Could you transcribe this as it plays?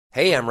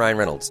Hey, I'm Ryan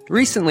Reynolds.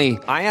 Recently,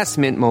 I asked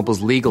Mint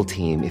Mobile's legal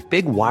team if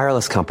big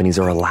wireless companies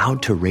are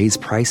allowed to raise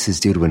prices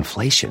due to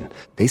inflation.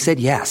 They said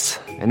yes.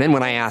 And then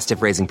when I asked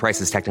if raising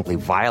prices technically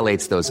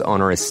violates those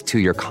onerous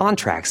two-year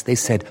contracts, they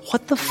said,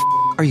 "What the f***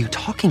 are you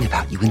talking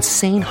about, you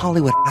insane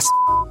Hollywood ass?"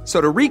 So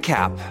to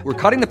recap, we're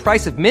cutting the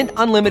price of Mint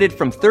Unlimited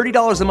from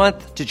 $30 a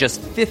month to just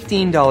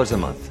 $15 a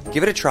month.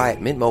 Give it a try at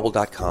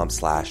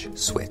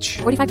mintmobile.com/switch.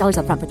 $45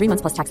 up front for 3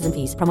 months plus taxes and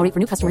fees. Promo rate for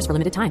new customers for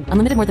limited time.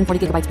 Unlimited more than 40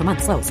 gigabytes per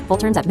month. Slows full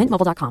terms at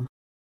mintmobile.com.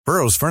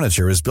 Burrow's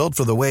furniture is built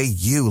for the way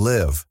you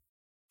live.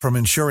 From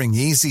ensuring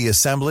easy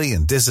assembly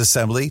and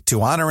disassembly to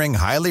honoring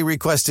highly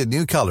requested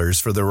new colors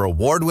for their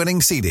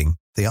award-winning seating,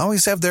 they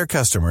always have their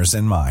customers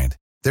in mind.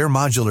 Their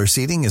modular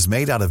seating is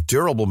made out of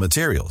durable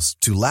materials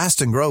to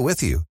last and grow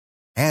with you.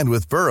 And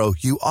with Burrow,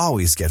 you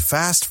always get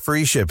fast,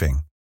 free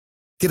shipping.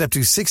 Get up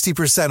to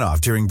 60% off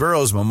during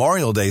Burrow's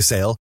Memorial Day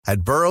sale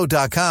at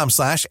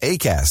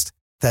burrow.com/ACAST.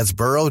 That's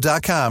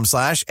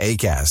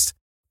burrow.com/ACAST.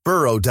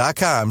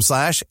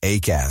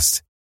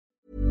 burrow.com/ACAST.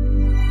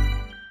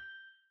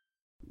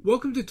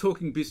 Welcome to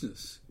Talking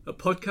Business, a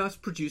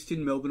podcast produced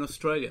in Melbourne,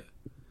 Australia.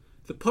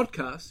 The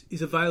podcast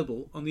is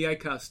available on the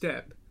Acast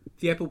app,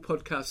 the Apple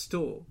Podcast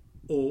Store,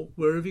 or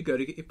wherever you go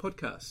to get your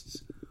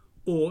podcasts.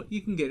 Or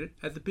you can get it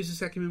at the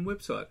Business Acumen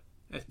website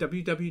at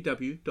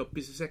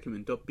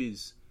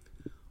www.businessacumen.biz.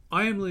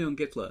 I am Leon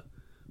Gettler.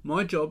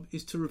 My job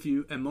is to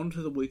review and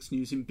monitor the week's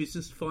news in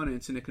business,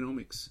 finance and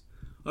economics.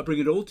 I bring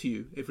it all to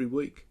you every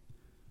week.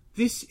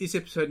 This is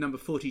episode number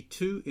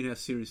 42 in our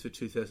series for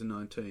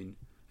 2019,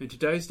 and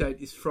today's date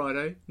is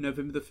Friday,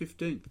 November the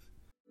 15th.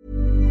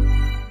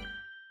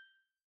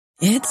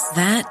 It's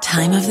that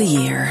time of the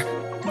year.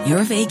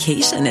 Your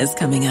vacation is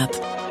coming up.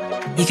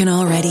 You can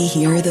already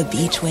hear the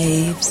beach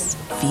waves,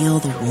 feel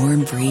the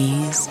warm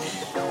breeze,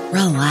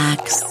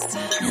 relax,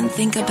 and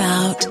think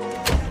about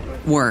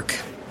work.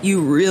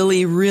 You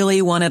really,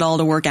 really want it all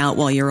to work out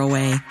while you're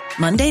away.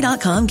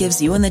 Monday.com gives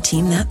you and the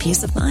team that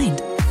peace of mind.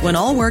 When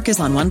all work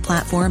is on one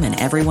platform and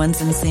everyone's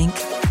in sync,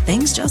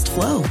 things just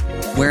flow.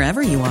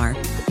 Wherever you are,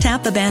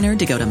 tap the banner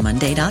to go to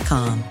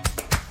Monday.com.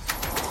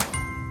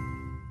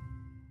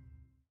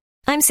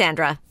 I'm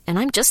Sandra, and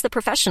I'm just the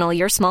professional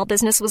your small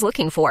business was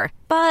looking for.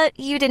 But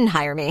you didn't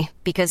hire me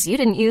because you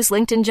didn't use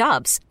LinkedIn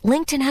Jobs.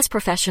 LinkedIn has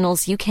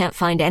professionals you can't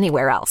find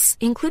anywhere else,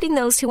 including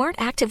those who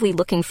aren't actively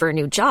looking for a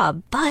new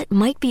job, but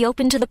might be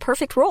open to the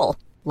perfect role,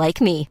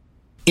 like me.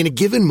 In a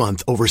given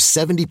month, over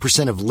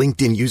 70% of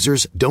LinkedIn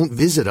users don't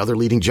visit other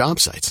leading job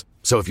sites.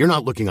 So if you're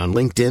not looking on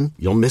LinkedIn,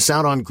 you'll miss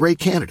out on great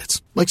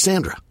candidates like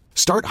Sandra.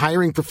 Start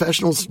hiring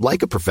professionals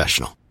like a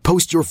professional.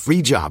 Post your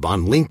free job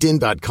on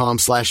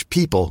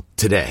linkedin.com/people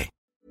today.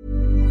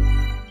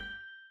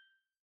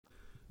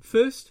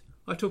 First,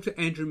 I talked to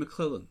Andrew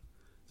McClellan,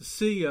 the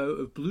CEO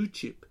of Blue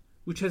Chip,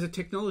 which has a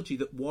technology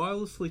that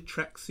wirelessly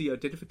tracks the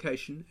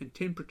identification and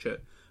temperature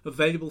of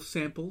valuable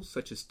samples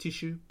such as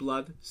tissue,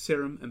 blood,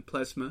 serum and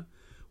plasma,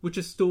 which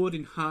are stored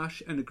in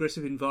harsh and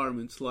aggressive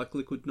environments like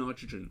liquid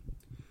nitrogen.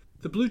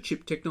 The Blue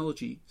Chip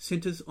technology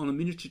centres on a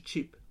miniature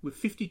chip with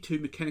 52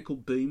 mechanical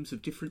beams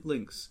of different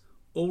lengths,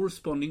 all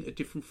responding at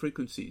different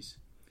frequencies.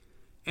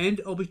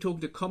 And I'll be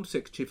talking to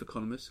CommSec Chief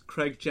Economist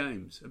Craig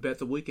James about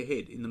the week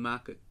ahead in the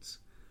markets.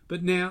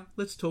 But now,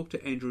 let's talk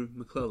to Andrew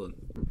McClellan.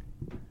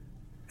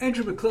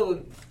 Andrew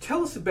McClellan,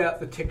 tell us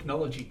about the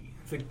technology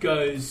that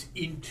goes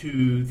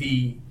into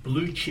the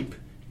Blue Chip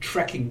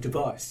tracking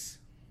device.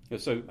 Yeah,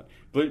 so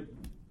Blue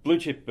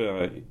Chip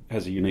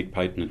has a unique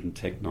patented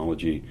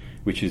technology,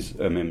 which is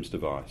a MEMS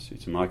device.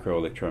 It's a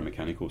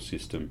micro-electromechanical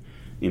system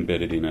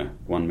embedded in a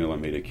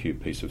 1mm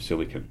cube piece of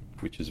silicon,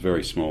 which is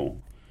very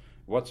small.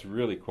 What's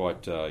really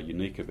quite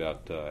unique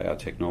about our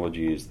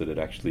technology is that it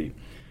actually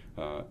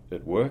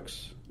it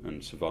works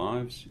and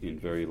survives in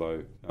very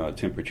low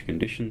temperature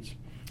conditions,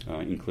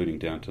 including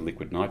down to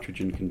liquid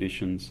nitrogen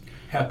conditions.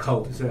 How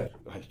cold is that?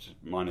 It's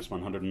minus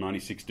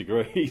 196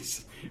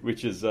 degrees,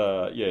 which is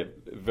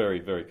very,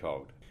 very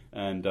cold.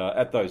 And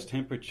at those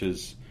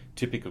temperatures,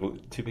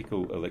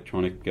 typical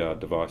electronic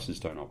devices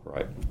don't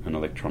operate, and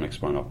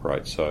electronics won't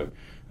operate. So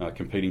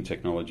competing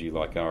technology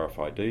like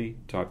RFID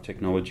type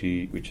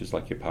technology, which is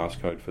like your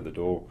passcode for the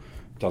door,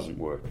 doesn't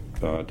work.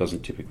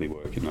 Doesn't typically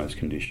work in those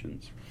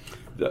conditions.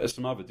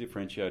 Some other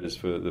differentiators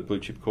for the Blue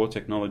Chip core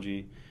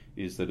technology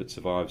is that it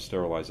survives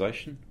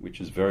sterilisation, which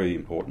is very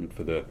important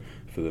for the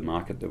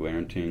market that we're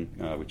entering,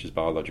 which is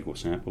biological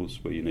samples,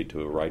 where you need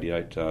to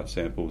irradiate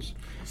samples.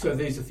 So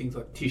these are things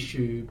like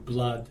tissue,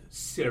 blood,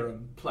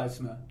 serum,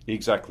 plasma.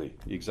 Exactly.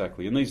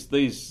 And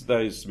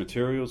those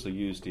materials are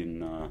used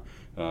in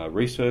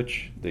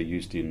research. They're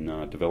used in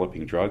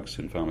developing drugs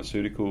and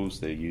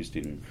pharmaceuticals. They're used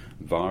in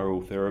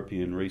viral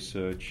therapy and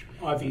research.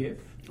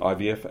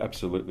 IVF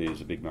absolutely is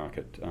a big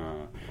market,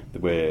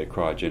 where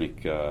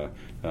cryogenic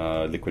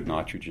liquid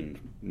nitrogen,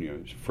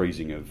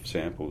 freezing of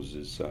samples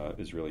is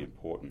really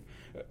important.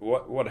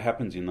 What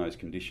happens in those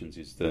conditions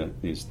is the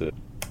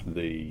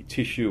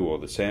tissue or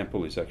the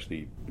sample is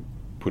actually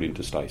put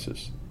into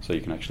stasis, so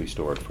you can actually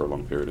store it for a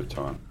long period of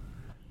time.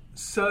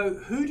 So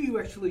who do you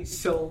actually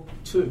sell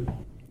to?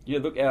 Yeah,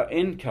 look, our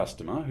end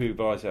customer who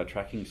buys our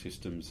tracking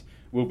systems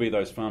will be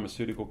those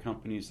pharmaceutical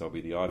companies, they'll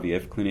be the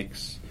IVF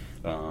clinics,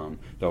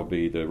 they'll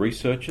be the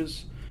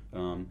researchers,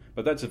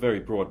 but that's a very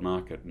broad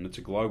market and it's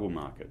a global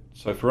market.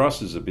 So for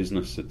us as a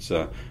business, it's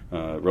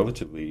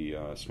relatively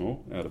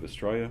small out of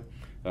Australia.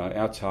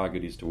 Our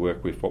target is to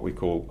work with what we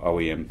call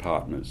OEM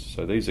partners.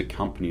 So these are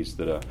companies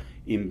that are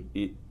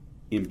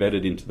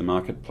embedded into the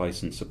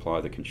marketplace and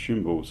supply the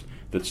consumables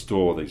that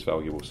store these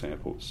valuable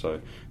samples. So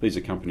these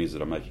are companies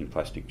that are making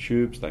plastic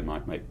tubes, they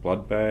might make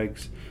blood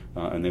bags,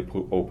 and they're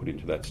all put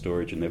into that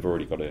storage, and they've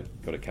already got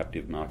a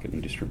captive market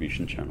and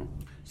distribution channel.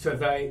 So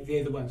they're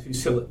the ones who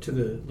sell it to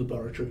the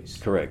laboratories?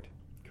 Correct.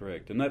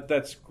 And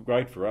that's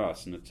great for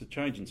us, and it's a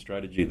change in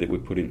strategy that we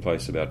put in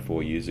place about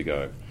 4 years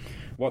ago.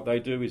 What they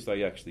do is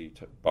they actually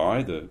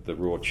buy the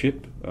raw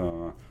chip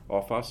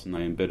off us and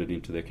they embed it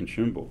into their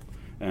consumable.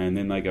 And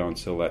then they go and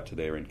sell that to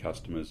their end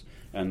customers.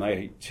 And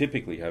they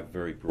typically have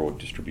very broad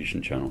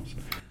distribution channels.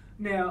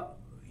 Now,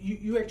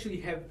 you actually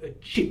have a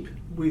chip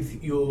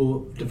with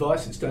your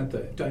devices,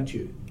 don't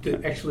you?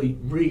 That actually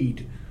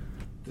read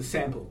the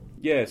sample.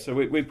 Yeah, so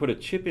we put a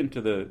chip into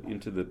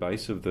the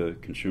base of the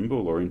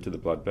consumable or into the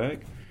blood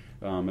bag.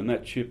 And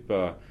that chip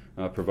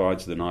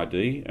provides an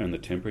ID and the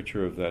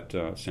temperature of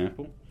that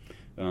sample.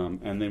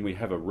 And then we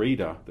have a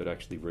reader that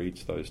actually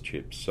reads those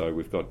chips. So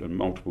we've got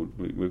multiple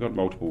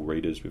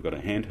readers. We've got a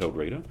handheld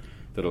reader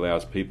that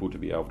allows people to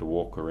be able to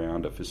walk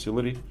around a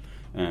facility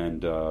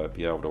and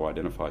be able to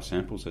identify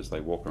samples as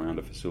they walk around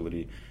a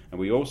facility. And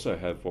we also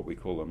have what we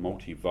call a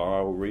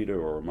multi-vial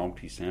reader or a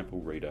multi-sample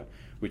reader,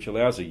 which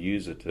allows a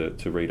user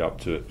to read up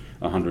to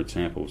 100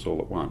 samples all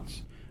at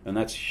once. And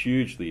that's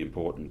hugely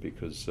important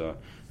because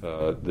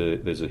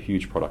there's a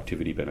huge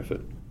productivity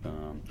benefit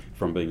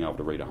from being able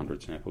to read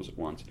 100 samples at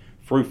once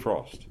through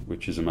frost,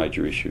 which is a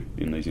major issue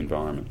in these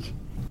environments.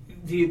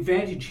 The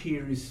advantage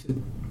here is that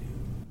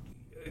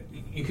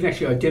you can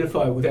actually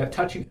identify it without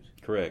touching it.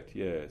 Correct,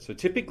 yeah. So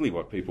typically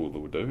what people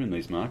will do in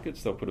these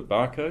markets, they'll put a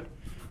barcode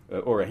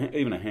or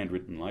even a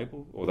handwritten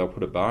label, or they'll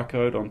put a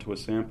barcode onto a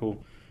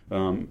sample.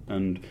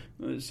 And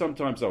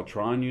sometimes they'll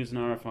try and use an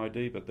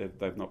RFID, but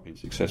they've not been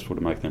successful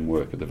to make them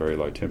work at the very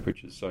low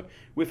temperatures. So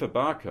with a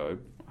barcode,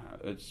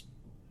 it's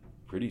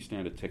pretty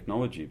standard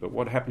technology. But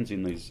what happens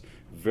in these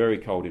very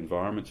cold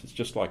environments, it's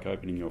just like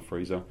opening your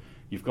freezer.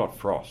 You've got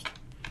frost.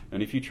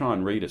 And if you try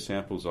and read a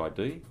sample's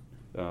ID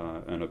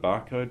and a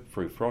barcode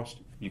through frost,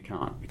 you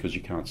can't, because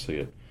you can't see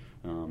it.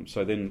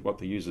 So then what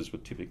the users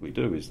would typically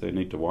do is they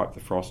need to wipe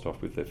the frost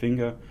off with their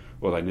finger,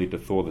 or they need to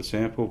thaw the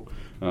sample,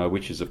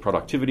 which is a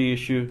productivity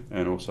issue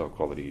and also a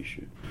quality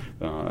issue.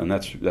 And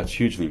that's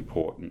hugely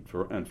important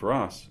for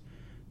us,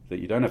 that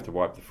you don't have to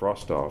wipe the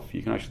frost off.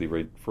 You can actually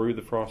read through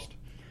the frost,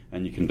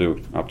 and you can do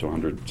up to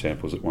 100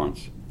 samples at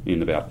once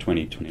in about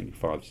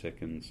 20-25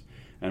 seconds.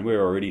 And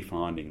we're already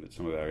finding that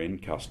some of our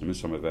end customers,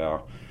 some of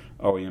our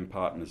OEM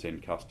partners'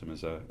 end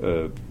customers are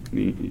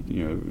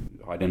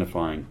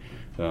identifying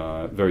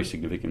very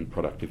significant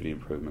productivity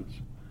improvements.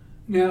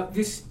 Now,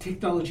 this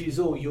technology is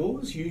all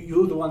yours?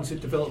 You're the ones that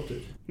developed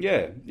it?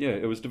 Yeah.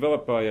 It was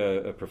developed by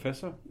a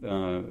professor,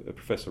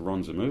 Professor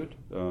Ron Zamoud,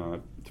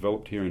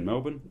 developed here in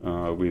Melbourne.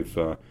 We've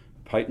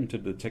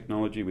patented the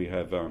technology. We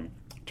have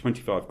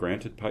 25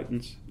 granted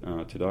patents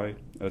today.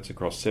 That's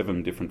across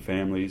 7 different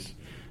families,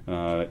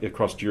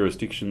 across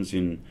jurisdictions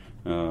in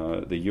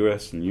the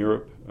US and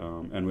Europe,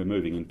 and we're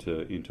moving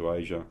into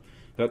Asia.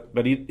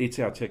 But it's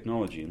our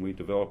technology, and we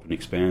develop and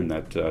expand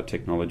that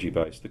technology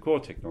base, the core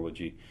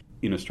technology,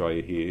 in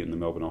Australia here in the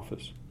Melbourne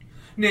office.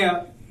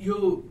 Now,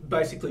 you're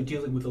basically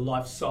dealing with the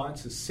life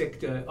sciences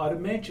sector. I'd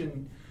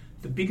imagine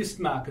the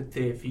biggest market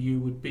there for you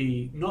would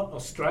be not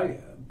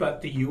Australia,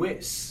 but the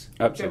US.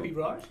 Absolutely. Would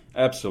that be right?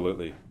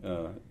 Absolutely,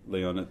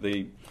 Leon.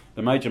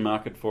 The major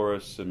market for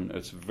us, and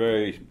it's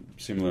very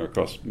similar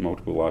across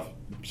multiple life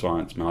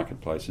science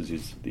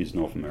marketplaces, is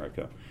North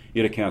America.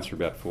 It accounts for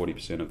about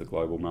 40% of the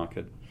global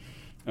market.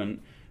 And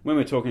when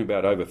we're talking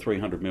about over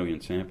 300 million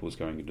samples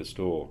going into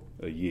store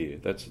a year,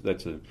 that's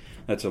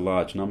a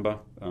large number,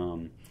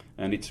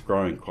 and it's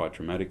growing quite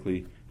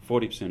dramatically.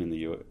 40% in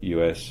the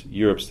US.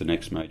 Europe's the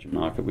next major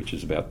market, which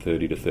is about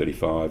 30 to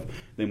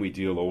 35. Then we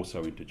deal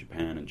also into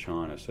Japan and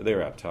China. So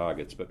they're our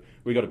targets, but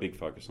we've got a big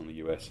focus on the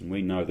US, and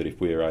we know that if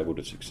we are able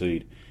to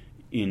succeed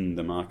in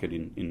the market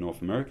in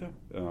North America,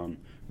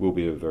 we'll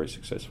be a very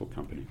successful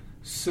company.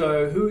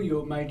 So who are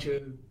your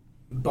major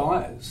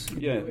buyers in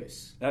the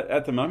US?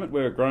 At the moment,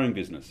 we're a growing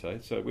business.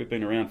 So we've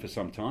been around for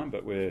some time,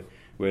 but we're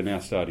now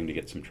starting to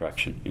get some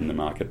traction in the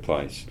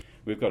marketplace.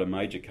 We've got a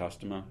major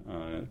customer,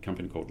 a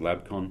company called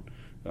LabCon,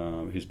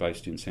 who's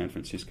based in San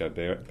Francisco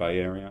Bay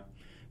Area.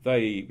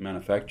 They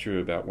manufacture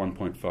about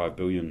 1.5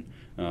 billion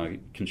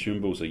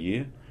consumables a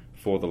year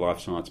for the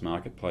life science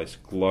marketplace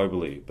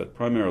globally, but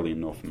primarily in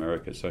North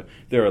America. So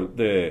they're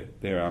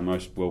our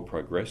most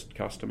well-progressed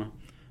customer,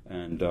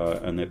 and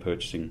they're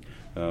purchasing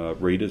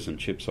readers and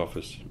chips off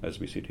us as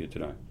we sit here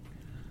today.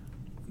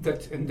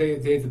 And they're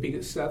the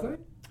biggest, are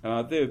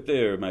they?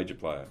 They're a major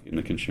player in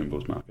the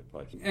consumables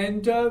marketplace.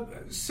 And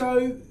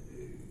so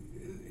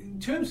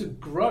terms of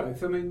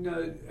growth, I mean,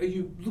 are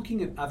you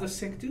looking at other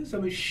sectors? I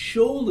mean,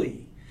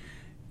 surely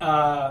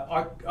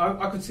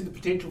I could see the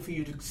potential for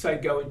you to, say,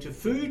 go into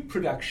food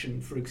production,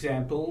 for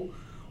example,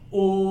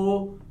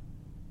 or,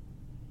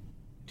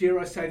 dare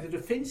I say, the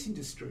defence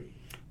industry.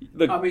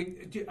 Look, I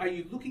mean, are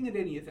you looking at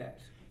any of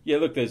that? Yeah,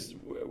 look,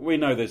 we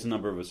know there's a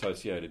number of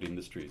associated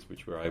industries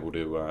which we're able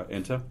to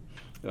enter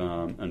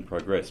and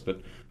progress.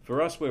 But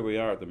for us, where we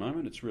are at the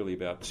moment, it's really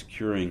about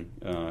securing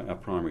our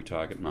primary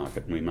target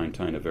market, and we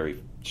maintain a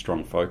very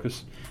strong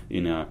focus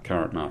in our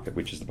current market,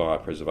 which is the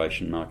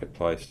biopreservation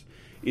marketplace.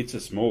 It's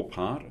a small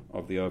part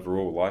of the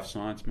overall life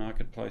science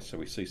marketplace, so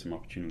we see some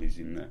opportunities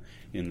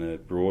in the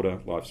broader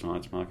life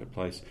science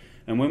marketplace.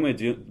 And when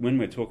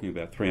we're talking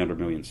about 300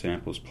 million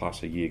samples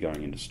plus a year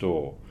going into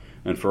store,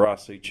 and for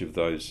us, each of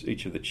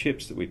the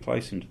chips that we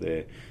place into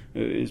there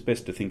is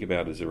best to think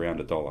about as around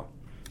 $1.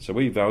 So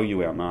we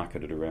value our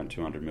market at around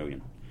 200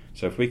 million.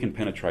 So if we can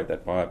penetrate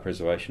that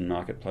biopreservation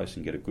marketplace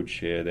and get a good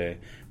share there,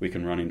 we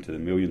can run into the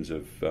millions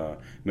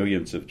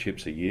of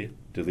chips a year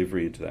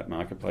delivery into that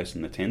marketplace,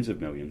 and the tens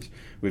of millions.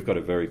 We've got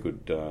a very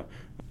good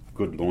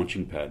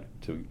launching pad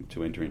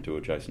to enter into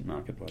adjacent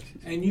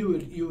marketplaces. And you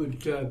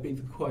would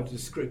be quite a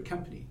discreet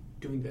company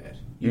doing that.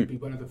 You'd be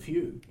one of the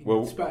few in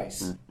that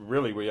space.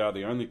 Really, we are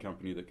the only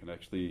company that can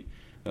actually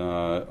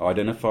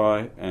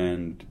identify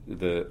and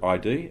the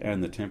ID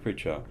and the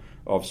temperature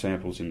of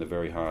samples in the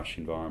very harsh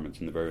environments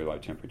and the very low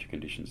temperature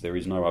conditions. There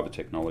is no other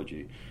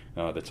technology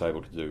that's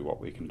able to do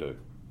what we can do.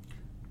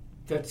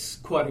 That's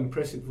quite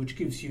impressive, which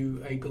gives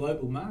you a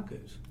global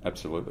market.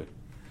 Absolutely.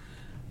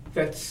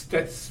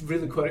 That's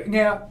really quite...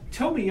 Now,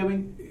 tell me, I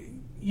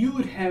mean, you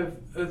would have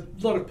a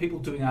lot of people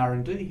doing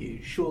R&D here,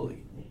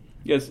 surely?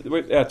 Yes,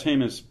 our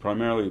team is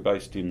primarily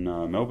based in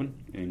Melbourne,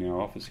 in our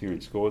office here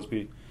in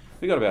Scoresby.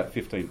 We've got about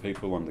 15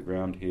 people on the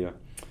ground here,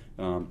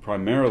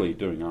 primarily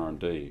doing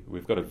R&D.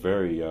 We've got a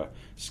very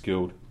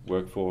skilled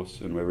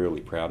workforce, and we're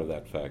really proud of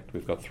that fact.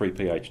 We've got 3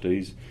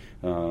 PhDs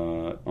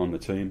on the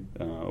team,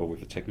 all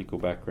with a technical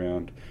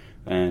background,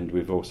 and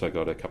we've also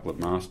got a couple of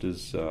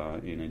masters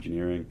in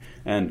engineering,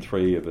 and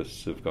 3 of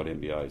us have got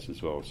MBAs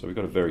as well. So we've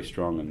got a very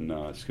strong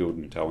and skilled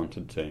and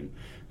talented team.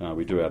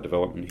 We do our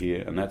development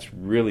here, and that's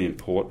really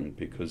important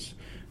because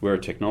we're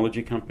a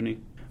technology company.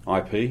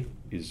 IP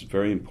is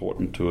very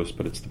important to us,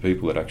 but it's the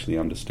people that actually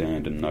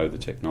understand and know the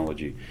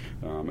technology,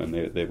 and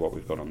they're what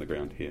we've got on the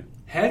ground here.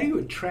 How do you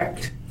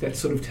attract that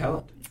sort of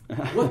talent?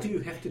 What do you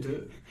have to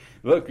do?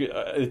 Look,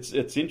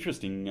 it's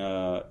interesting.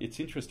 It's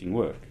interesting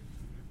work.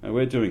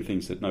 We're doing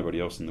things that nobody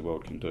else in the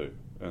world can do,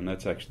 and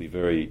that's actually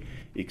very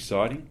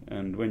exciting.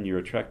 And when you're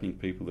attracting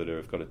people that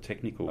have got a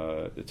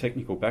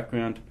technical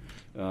background,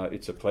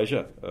 it's a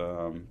pleasure.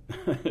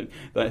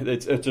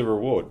 It's a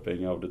reward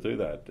being able to do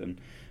that. And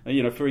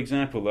for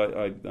example,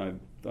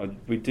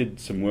 we did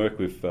some work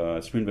with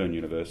Swinburne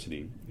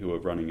University, who were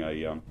running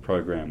a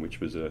program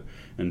which was an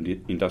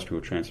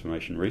industrial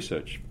transformation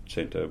research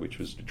centre, which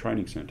was a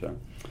training centre.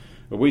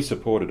 We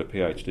supported a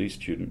PhD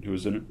student who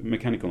was a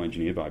mechanical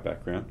engineer by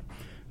background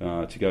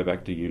to go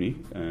back to uni,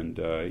 and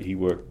he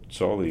worked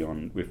solely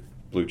with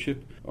Blue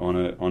Chip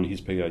on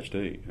his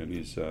PhD, and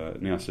he's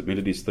now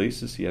submitted his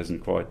thesis. He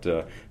hasn't quite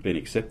been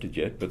accepted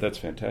yet, but that's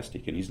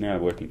fantastic, and he's now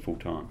working full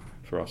time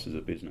for us as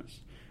a business,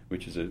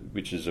 which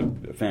is a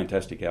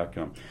fantastic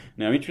outcome.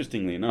 Now,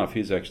 interestingly enough,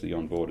 he's actually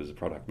on board as a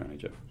product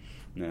manager.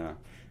 Now,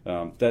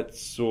 that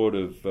sort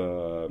of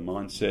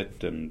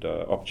mindset and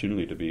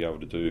opportunity to be able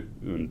to do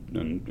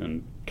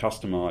and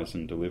customise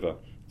and deliver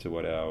to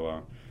what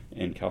our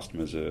end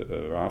customers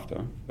are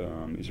after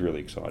is really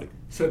exciting.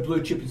 So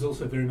Blue Chip is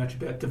also very much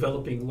about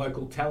developing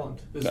local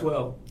talent as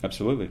well.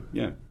 Absolutely,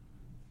 yeah.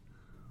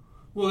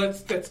 Well,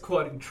 that's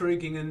quite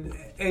intriguing. And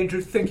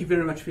Andrew, thank you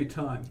very much for your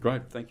time.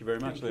 Great, thank you very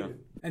much, Leon.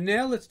 And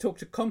now let's talk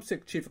to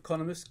CommSec Chief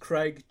Economist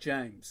Craig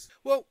James.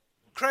 Well,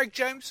 Craig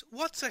James,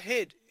 what's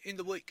ahead in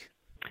the week?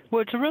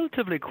 Well, it's a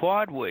relatively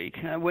quiet week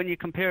when you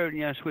compare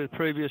it, with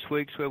previous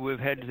weeks where we've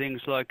had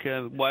things like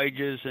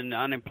wages and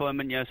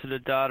unemployment, sort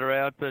of data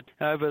out. But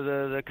over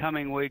the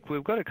coming week,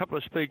 we've got a couple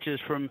of speeches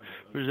from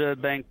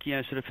Reserve Bank,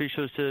 sort of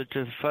officials to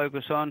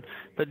focus on.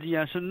 But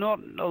so not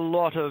a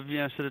lot of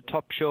sort of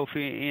top shelf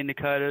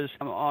indicators.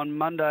 On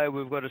Monday,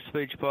 we've got a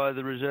speech by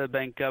the Reserve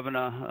Bank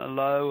Governor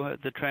Lowe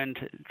at the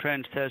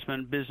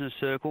Trans-Tasman Business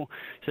Circle.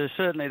 So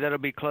certainly that'll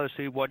be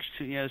closely watched,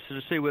 sort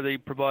of see whether he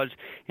provides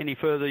any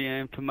further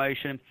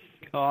information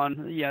on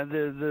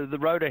the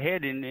road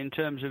ahead in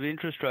terms of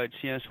interest rates.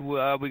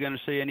 Are we going to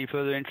see any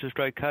further interest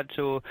rate cuts,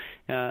 or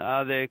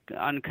are there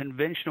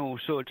unconventional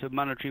sorts of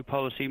monetary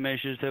policy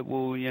measures that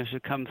will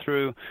come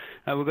through?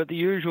 We've got the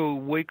usual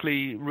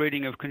weekly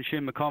reading of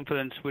consumer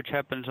confidence, which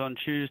happens on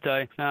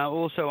Tuesday.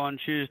 Also on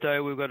Tuesday,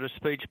 we've got a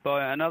speech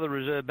by another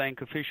Reserve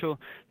Bank official,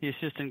 the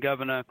Assistant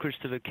Governor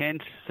Christopher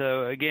Kent.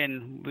 So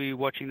again, we're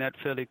watching that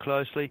fairly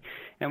closely.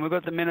 And we've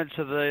got the minutes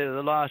of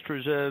the last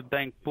Reserve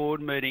Bank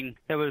board meeting.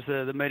 That was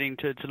the meeting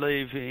planning to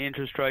leave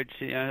interest rates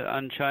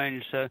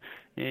unchanged. So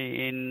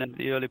in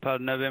the early part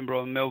of November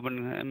on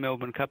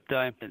Melbourne Cup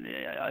Day,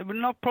 we're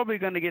not probably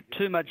going to get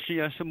too much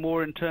some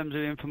more in terms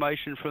of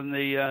information from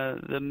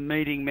the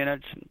meeting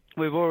minutes.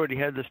 We've already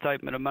had the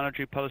Statement of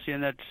Monetary Policy,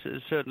 and that's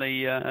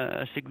certainly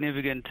a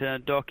significant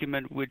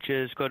document which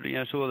has got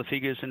all the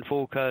figures and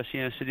forecasts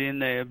sit in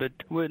there. But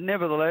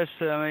nevertheless,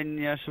 I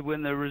mean, so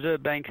when the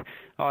Reserve Bank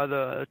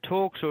either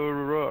talks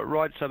or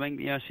writes something,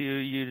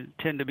 you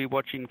tend to be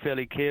watching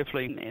fairly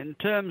carefully. In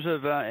terms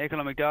of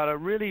economic data,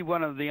 really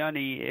one of the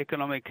only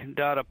economic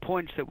data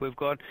points that we've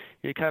got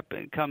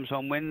comes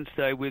on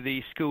Wednesday with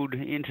the skilled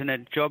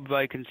internet job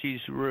vacancies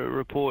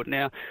report.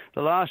 Now,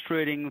 the last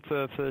reading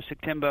for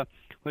September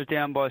was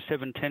down by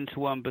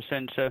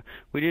 0.7%. So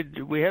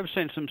we have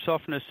seen some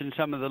softness in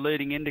some of the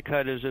leading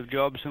indicators of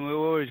jobs, and we've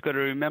always got to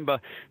remember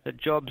that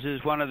jobs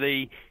is one of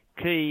the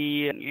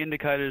key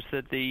indicators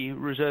that the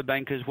Reserve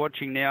Bank is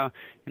watching now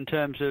in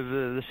terms of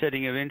the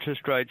setting of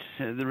interest rates.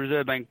 The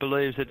Reserve Bank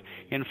believes that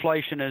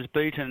inflation is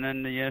beaten,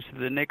 and so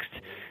the next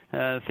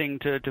thing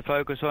to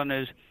focus on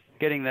is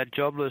getting that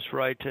jobless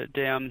rate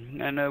down,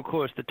 and of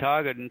course the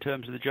target in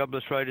terms of the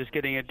jobless rate is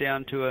getting it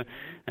down to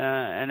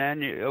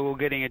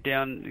getting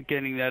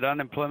that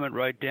unemployment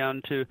rate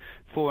down to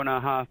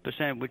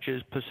 4.5%, which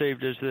is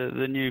perceived as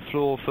the new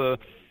floor for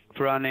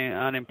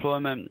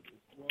unemployment.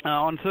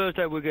 On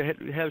Thursday, we're going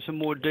to have some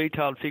more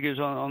detailed figures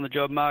on the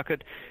job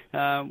market.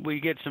 We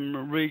get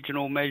some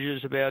regional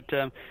measures about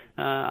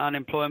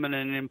unemployment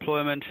and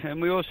employment,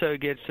 and we also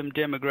get some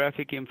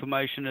demographic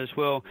information as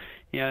well.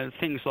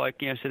 Things like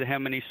sort of how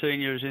many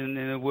seniors in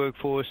the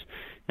workforce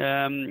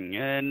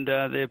and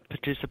their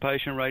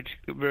participation rates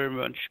very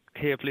much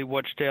carefully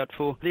watched out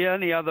for. The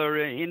only other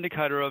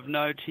indicator of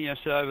note,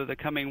 so over the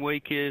coming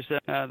week is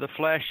the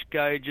flash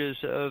gauges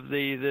of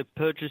the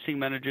Purchasing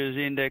Managers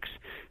Index.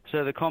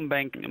 So the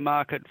CommBank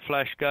Market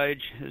Flash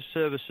Gauge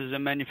Services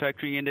and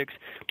Manufacturing Index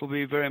will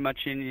be very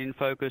much in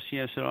focus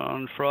so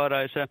on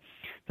Friday. So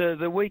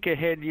the week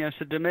ahead,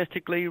 so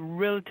domestically,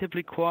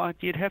 relatively quiet.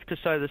 You'd have to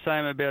say the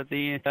same about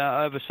the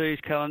overseas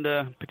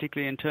calendar,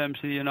 particularly in terms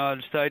of the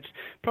United States.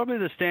 Probably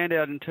the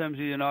standout in terms of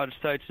the United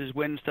States is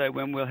Wednesday,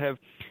 when we'll have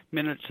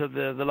minutes of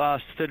the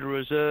last Federal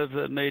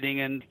Reserve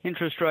meeting, and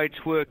interest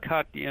rates were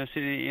cut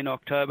in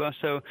October.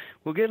 So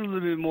we'll get a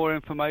little bit more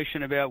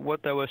information about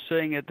what they were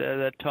seeing at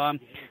that time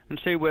and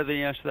see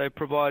whether so they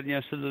provide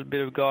a little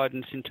bit of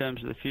guidance in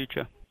terms of the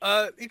future.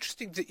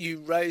 Interesting that you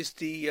raised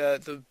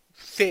the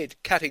Fed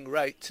cutting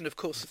rates, and of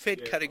course the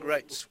Fed cutting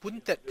rates,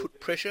 wouldn't that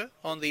put pressure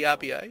on the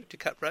RBA to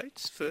cut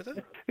rates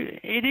further?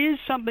 It is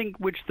something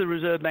which the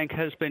Reserve Bank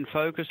has been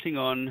focusing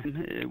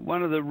on.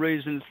 One of the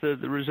reasons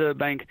that the Reserve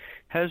Bank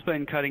has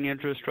been cutting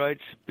interest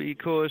rates,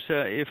 because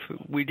if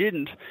we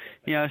didn't,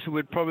 so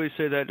we'd probably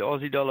see that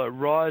Aussie dollar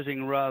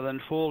rising rather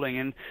than falling.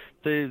 And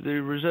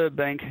the Reserve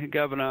Bank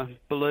governor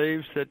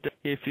believes that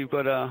if you've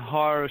got a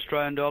higher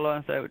Australian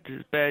dollar, that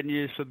is bad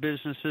news for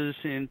businesses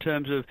in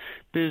terms of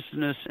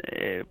business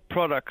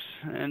products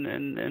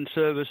and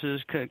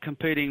services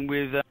competing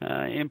with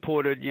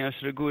imported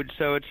sort of goods.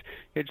 So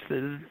it's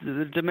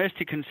the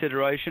domestic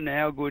consideration,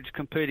 our goods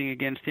competing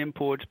against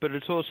imports, but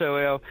it's also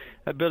our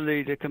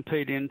ability to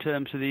compete in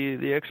terms of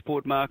the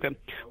export market.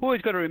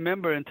 Always got to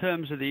remember in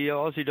terms of the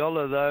Aussie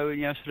dollar, though,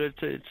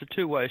 it's a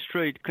two-way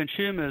street.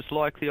 Consumers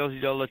like the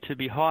Aussie dollar to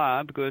be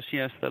higher because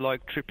they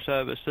like trips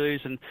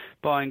overseas and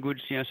buying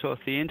goods off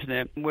the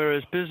internet,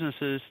 whereas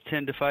businesses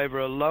tend to favour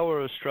a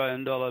lower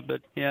Australian dollar.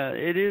 But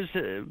it is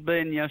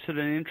been sort of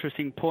an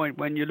interesting point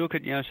when you look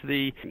at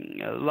the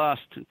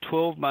last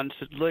 12 months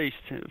at least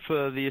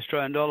for the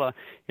Australian dollar.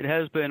 It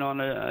has been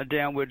on a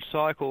downward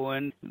cycle,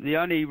 and the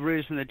only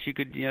reason that you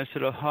could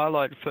sort of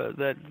highlight for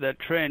that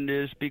trend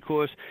is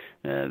because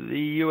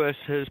the US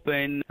has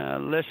been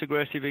less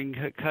aggressive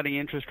in cutting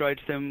interest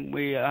rates than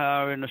we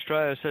are in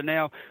Australia. So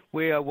now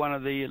we are one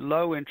of the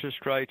low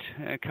interest rate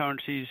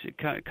countries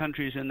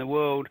in the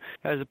world,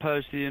 as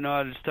opposed to the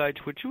United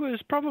States, which was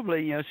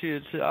probably,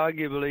 it's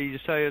arguably, you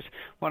say, is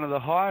one of the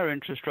higher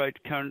interest rate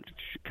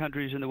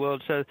countries in the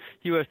world. So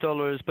US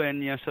dollar has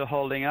been so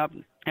holding up.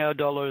 Our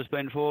dollar has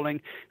been falling,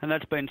 and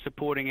that's been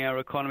supporting our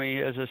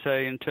economy, as I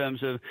say, in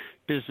terms of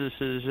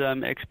businesses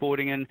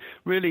exporting. And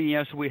really,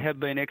 so we have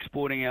been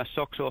exporting our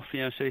socks off,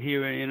 so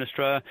here in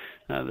Australia,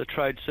 the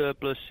trade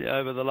surplus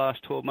over the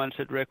last 12 months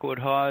at record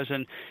highs,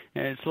 and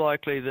it's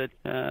likely that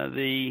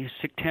the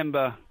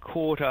September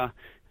quarter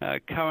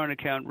current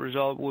account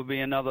result will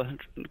be another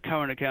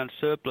current account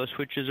surplus,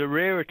 which is a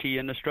rarity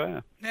in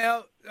Australia.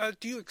 Now,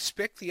 do you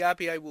expect the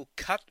RBA will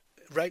cut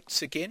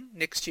rates again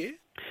next year?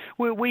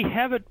 Well, we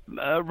have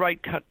a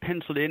rate cut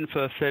penciled in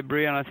for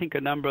February, and I think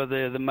a number of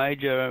the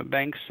major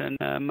banks and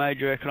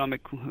major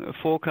economic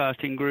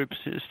forecasting groups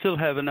still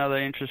have another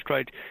interest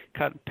rate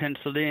cut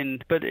penciled in.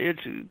 But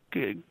it's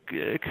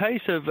a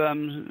case of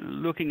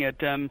looking at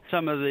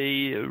some of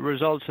the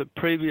results of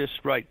previous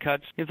rate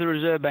cuts. If the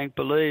Reserve Bank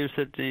believes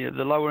that the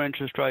lower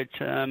interest rate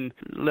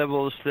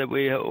levels that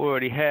we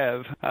already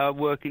have are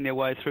working their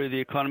way through the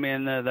economy,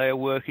 and they are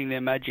working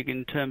their magic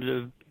in terms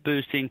of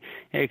boosting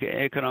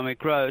economic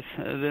growth,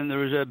 then the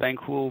Reserve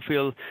Bank will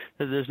feel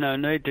that there's no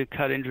need to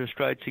cut interest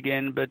rates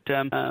again. But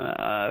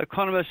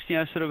economists,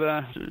 sort of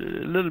a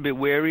little bit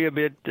wary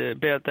about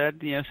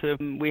that. Sort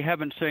of, we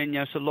haven't seen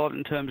a lot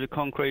in terms of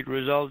concrete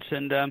results,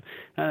 and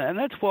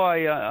that's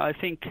why I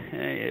think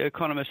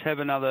economists have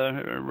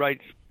another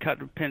rate cut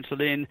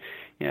penciled in,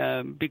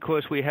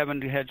 because we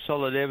haven't had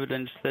solid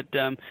evidence that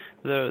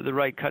the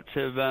rate cuts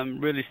have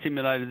really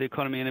stimulated the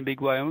economy in a big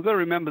way. And we've got to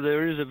remember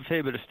there is a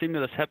fair bit of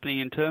stimulus happening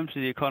in terms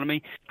of the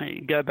economy.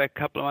 You go back a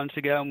couple of months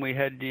ago and we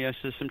had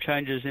some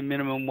changes in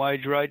minimum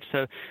wage rates,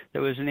 so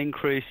there was an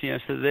increase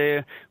so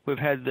there. We've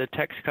had the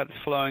tax cuts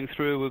flowing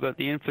through. We've got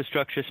the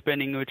infrastructure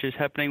spending which is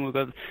happening. We've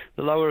got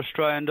the lower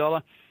Australian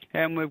dollar.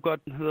 And we've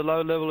got the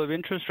low level of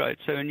interest rates.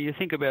 So when you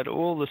think about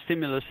all the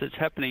stimulus that's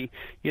happening,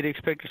 you'd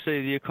expect to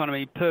see the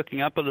economy perking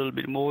up a little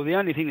bit more. The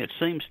only thing that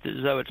seems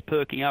as though it's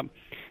perking up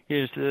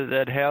is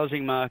that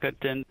housing market,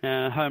 and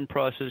home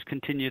prices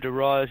continue to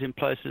rise in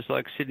places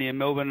like Sydney and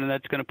Melbourne, and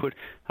that's going to put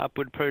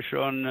upward pressure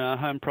on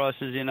home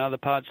prices in other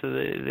parts of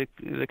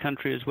the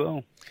country as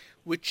well.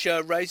 Which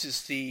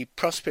raises the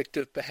prospect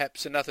of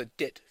perhaps another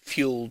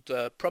debt-fueled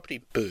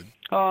property boom.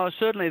 Oh,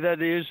 certainly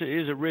that is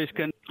a risk,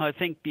 and I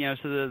think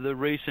so the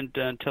recent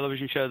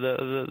television show,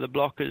 the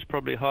Block, has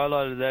probably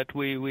highlighted that.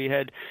 We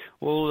had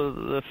all of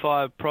the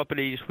 5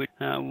 properties which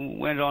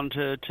went on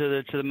to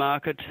the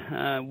market,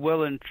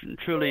 well and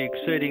truly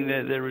exceeding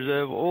their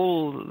reserve.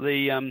 All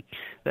the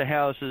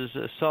houses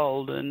are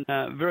sold, and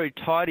very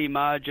tidy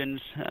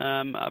margins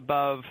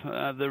above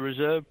the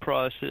reserve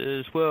price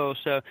as well.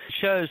 So it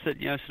shows that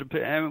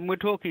and we're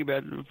talking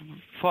about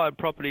 5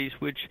 properties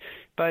which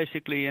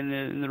basically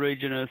in the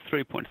region of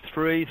 3.3,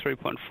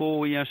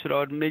 3.4,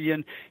 odd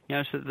million,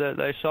 that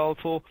they sold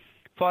for.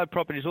 5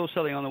 properties all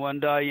selling on the one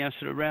day,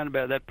 around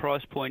about that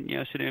price point,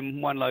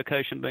 in one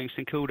location being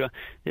St Kilda.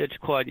 It's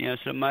quite,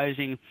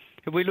 amazing.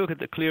 If we look at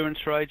the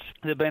clearance rates,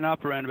 they've been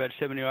up around about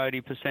 70 or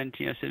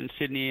 80%, in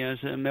Sydney as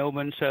in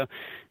Melbourne. So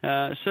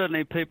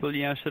certainly people,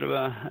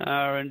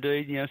 are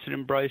indeed,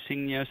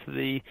 embracing,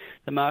 the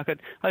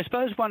market. I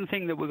suppose one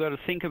thing that we've got to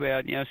think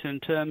about, in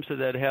terms of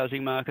that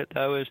housing market,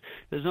 though, is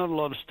there's not a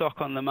lot of stock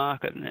on the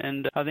market,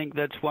 and I think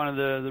that's one of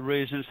the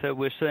reasons that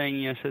we're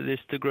seeing, this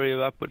degree of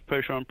upward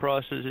pressure on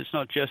prices. It's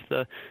not just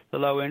the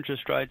low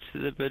interest rates,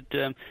 but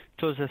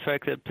it's also the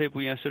fact that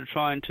people,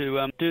 trying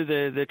to do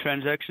their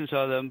transactions,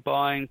 either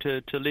buying to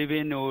live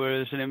in or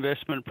as an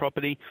investment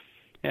property.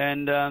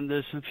 And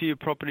there's a few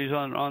properties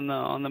on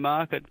the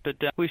market, but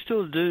we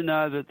still do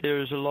know that there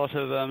is a lot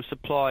of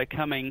supply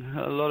coming.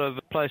 A lot of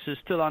places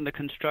still under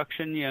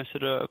construction,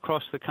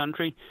 across the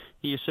country.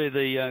 You see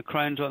the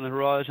cranes on the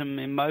horizon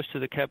in most of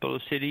the capital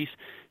cities,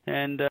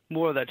 and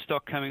more of that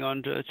stock coming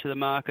on to the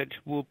market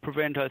will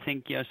prevent, I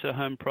think,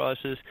 home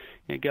prices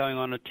going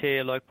on a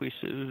tear like we've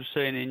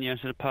seen in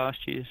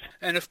past years.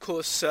 And of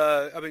course,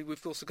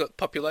 we've also got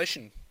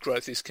population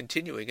growth is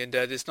continuing, and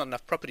there's not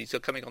enough properties that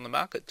are coming on the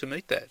market to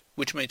meet that,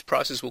 which means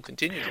prices will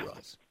continue to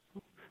rise.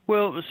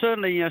 Well,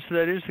 certainly,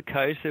 that is the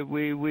case. That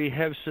we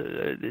have,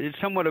 it's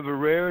somewhat of a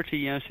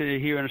rarity,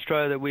 here in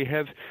Australia, that we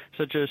have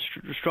such a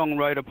strong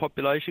rate of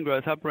population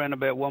growth, up around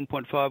about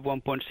 1.5,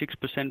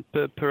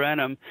 1.6% per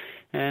annum.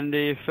 And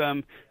if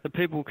the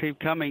people keep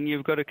coming,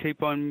 you've got to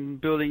keep on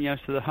building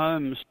the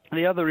homes.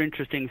 The other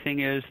interesting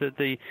thing is that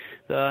the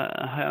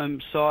home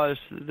size,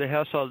 the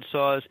household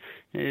size,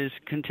 is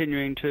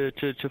continuing to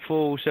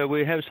fall. So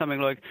we have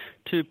something like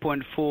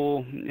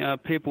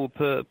 2.4 people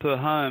per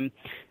home.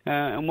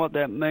 And what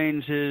that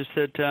means is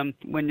that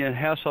when your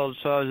household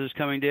size is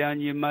coming down,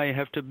 you may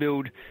have to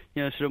build,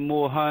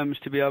 more homes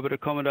to be able to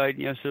accommodate,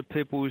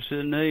 people's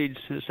needs.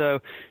 So,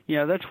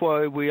 that's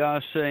why we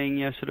are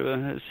seeing,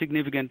 a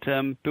significant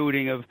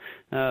building of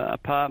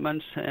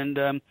apartments. And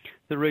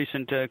the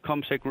recent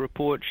CommSec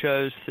report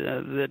shows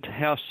that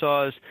house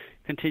size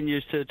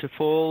continues to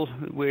fall.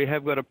 We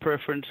have got a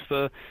preference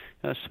for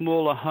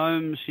smaller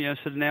homes,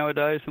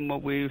 nowadays than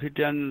what we've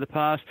done in the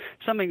past.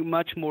 Something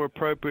much more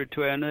appropriate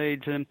to our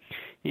needs. And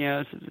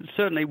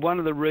certainly one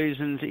of the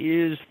reasons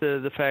is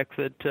the fact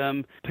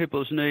that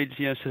people's needs,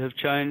 have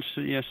changed.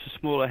 To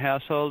smaller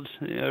households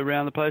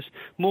around the place,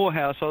 more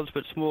households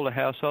but smaller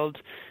households.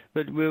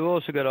 But we've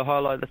also got to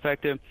highlight the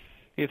fact that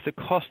if the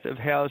cost of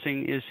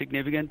housing is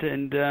significant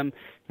and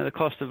the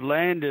cost of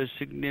land is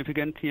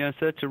significant, so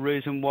that's a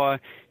reason why,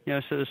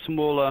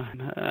 smaller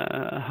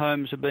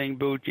homes are being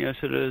built,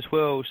 as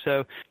well.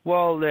 So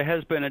while there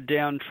has been a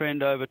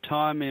downtrend over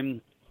time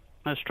in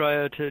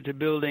Australia to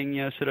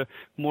building,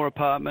 more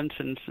apartments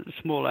and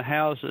smaller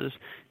houses,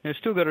 you've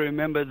still got to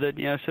remember that,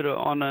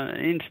 on an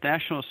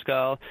international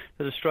scale,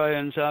 that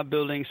Australians are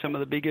building some of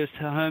the biggest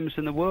homes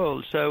in the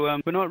world. So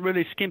we're not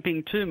really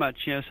skimping too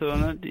much,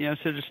 so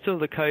it's still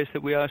the case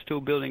that we are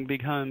still building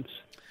big homes.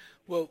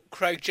 Well,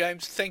 Craig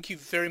James, thank you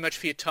very much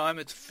for your time.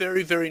 It's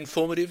very, very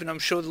informative, and I'm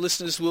sure the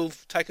listeners will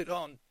take it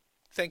on.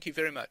 Thank you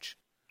very much.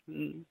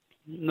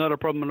 Not a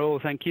problem at all,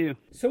 thank you.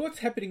 So what's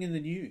happening in the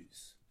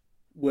news?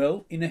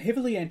 Well, in a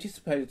heavily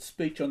anticipated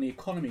speech on the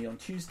economy on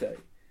Tuesday,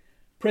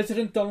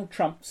 President Donald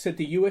Trump said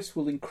the US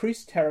will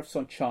increase tariffs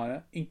on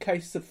China in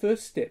case the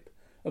first step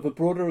of a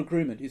broader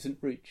agreement isn't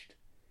reached.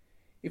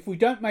 If we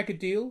don't make a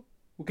deal,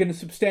 we're going to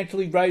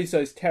substantially raise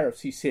those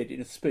tariffs, he said in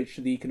a speech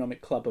to the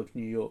Economic Club of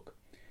New York.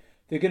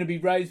 They're going to be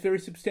raised very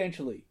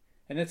substantially,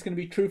 and that's going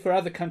to be true for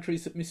other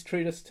countries that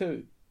mistreat us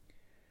too.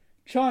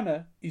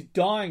 China is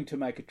dying to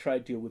make a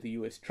trade deal with the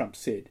US, Trump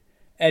said,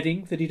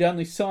 adding that he'd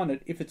only sign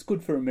it if it's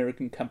good for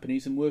American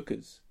companies and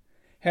workers.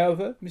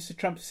 However, Mr.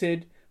 Trump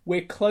said,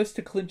 we're close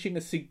to clinching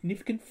a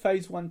significant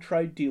Phase 1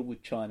 trade deal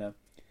with China.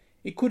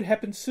 It could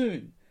happen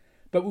soon,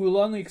 but we will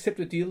only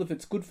accept a deal if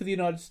it's good for the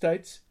United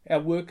States,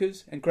 our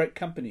workers and great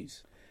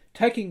companies.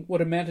 Taking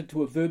what amounted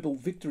to a verbal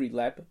victory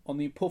lap on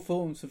the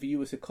performance of the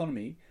US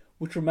economy,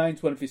 which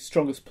remains one of his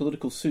strongest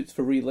political suits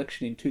for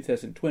re-election in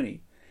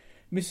 2020,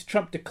 Mr.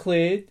 Trump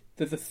declared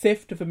that the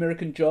theft of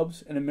American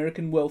jobs and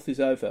American wealth is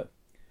over.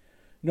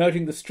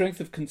 Noting the strength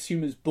of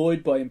consumers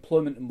buoyed by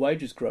employment and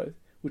wages growth,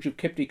 which have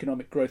kept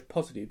economic growth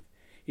positive,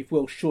 if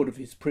well short of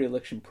his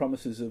pre-election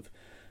promises of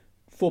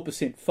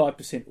 4%, 5%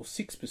 or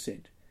 6%,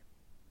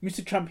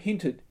 Mr. Trump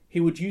hinted he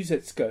would use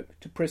that scope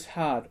to press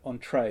hard on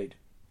trade.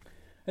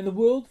 And the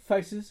world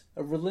faces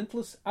a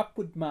relentless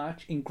upward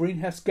march in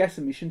greenhouse gas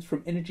emissions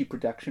from energy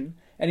production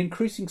and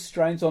increasing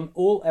strains on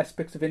all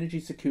aspects of energy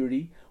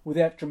security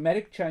without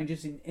dramatic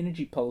changes in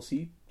energy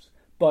policies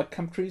by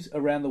countries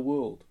around the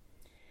world.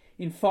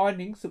 In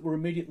findings that were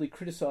immediately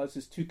criticised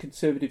as too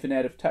conservative and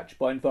out of touch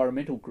by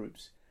environmental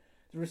groups,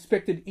 the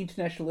respected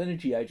International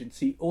Energy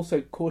Agency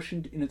also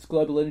cautioned in its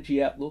global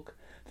energy outlook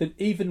that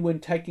even when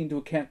taking into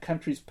account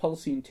countries'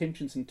 policy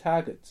intentions and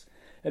targets,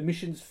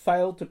 emissions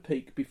failed to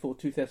peak before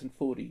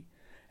 2040,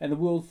 and the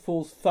world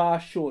falls far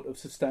short of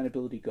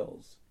sustainability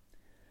goals.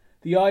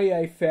 The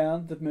IEA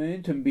found the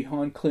momentum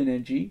behind clean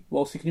energy,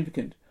 while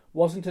significant,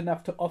 wasn't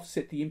enough to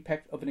offset the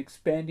impact of an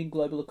expanding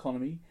global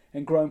economy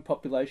and growing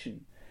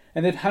population,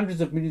 and that hundreds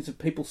of millions of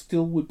people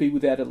still would be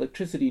without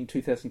electricity in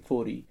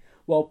 2040,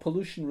 while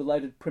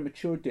pollution-related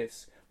premature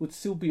deaths would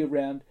still be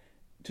around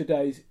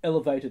today's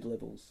elevated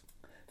levels.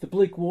 The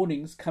bleak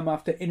warnings come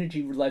after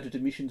energy-related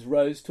emissions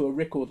rose to a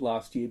record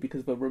last year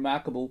because of a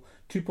remarkable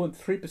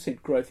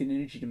 2.3% growth in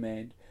energy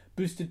demand,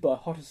 boosted by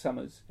hotter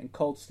summers and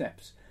cold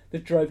snaps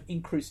that drove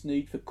increased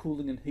need for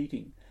cooling and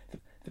heating,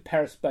 the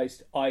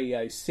Paris-based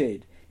IEA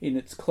said in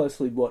its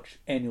closely watched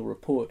annual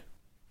report.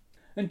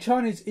 And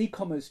China's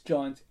e-commerce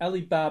giants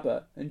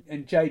Alibaba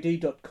and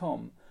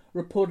JD.com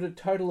reported a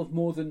total of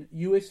more than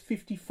US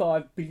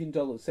 $55 billion,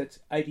 that's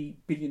 $80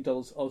 billion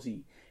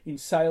Aussie, in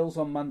sales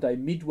on Monday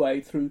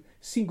midway through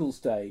Singles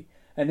Day,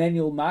 an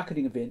annual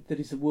marketing event that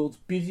is the world's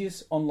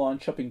busiest online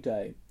shopping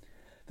day.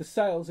 The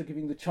sales are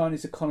giving the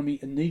Chinese economy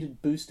a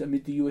needed boost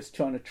amid the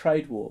US-China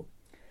trade war.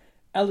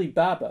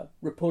 Alibaba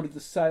reported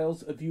the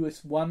sales of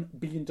US $1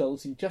 billion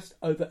in just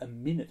over a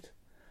minute.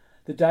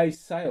 The day's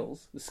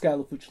sales, the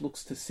scale of which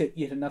looks to set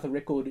yet another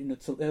record in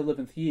its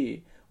 11th year,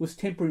 was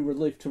temporary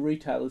relief to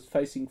retailers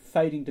facing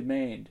fading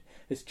demand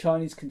as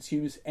Chinese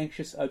consumers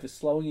anxious over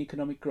slowing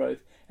economic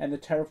growth and the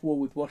tariff war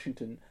with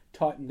Washington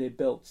tightened their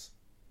belts.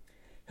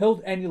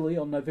 Held annually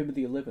on November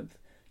the 11th,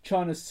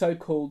 China's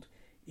so-called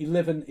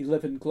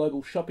 11/11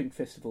 Global Shopping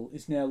Festival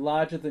is now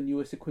larger than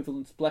US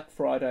equivalents Black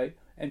Friday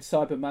and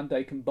Cyber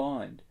Monday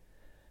combined.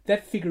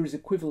 That figure is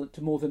equivalent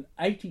to more than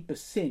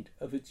 80%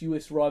 of its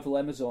US rival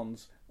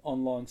Amazon's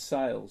online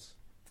sales.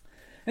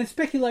 And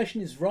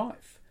speculation is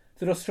rife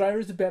that Australia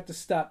is about to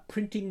start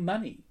printing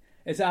money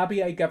as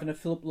RBA Governor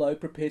Philip Lowe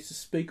prepares to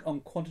speak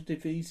on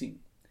quantitative easing.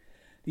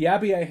 The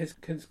RBA has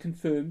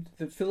confirmed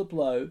that Philip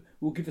Lowe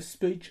will give a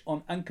speech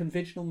on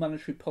unconventional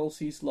monetary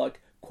policies like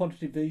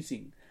quantitative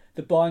easing,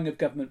 the buying of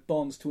government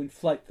bonds to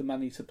inflate the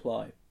money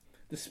supply.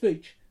 The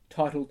speech,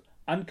 titled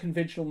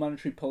Unconventional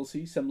Monetary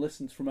Policy, Some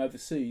Lessons from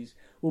Overseas,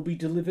 will be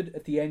delivered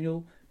at the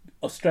annual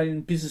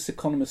Australian Business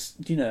Economists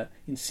Dinner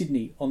in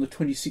Sydney on the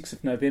 26th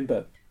of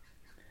November.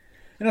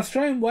 And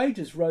Australian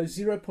wages rose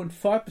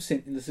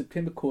 0.5% in the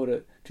September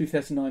quarter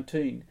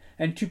 2019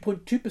 and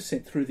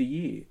 2.2% through the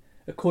year,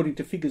 according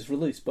to figures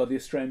released by the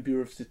Australian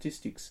Bureau of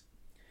Statistics.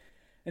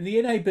 And the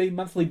NAB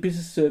monthly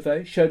business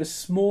survey showed a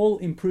small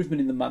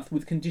improvement in the month,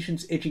 with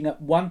conditions edging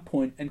up 1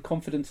 point and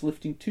confidence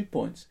lifting 2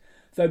 points,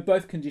 though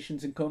both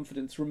conditions and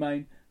confidence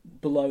remain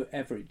below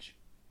average.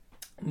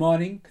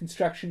 Mining,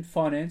 construction,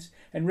 finance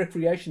and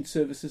recreation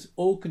services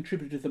all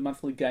contributed to the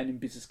monthly gain in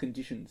business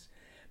conditions.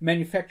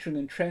 Manufacturing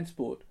and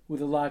transport were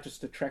the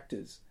largest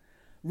detractors.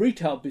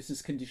 Retail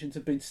business conditions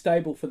have been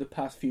stable for the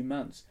past few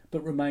months,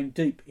 but remain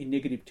deep in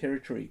negative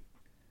territory.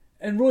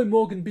 And Roy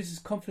Morgan business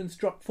confidence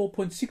dropped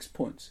 4.6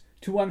 points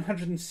to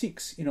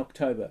 106 in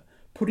October,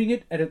 putting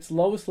it at its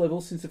lowest level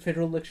since the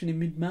federal election in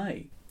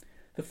mid-May.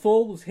 The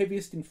fall was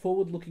heaviest in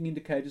forward-looking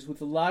indicators, with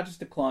the largest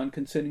decline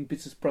concerning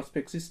business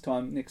prospects this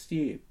time next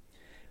year.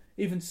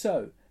 Even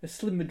so, a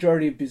slim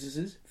majority of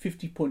businesses,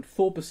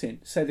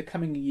 50.4%, say the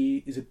coming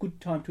year is a good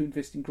time to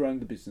invest in growing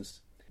the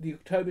business. The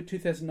October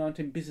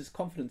 2019 business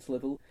confidence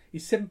level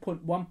is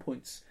 7.1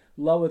 points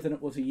lower than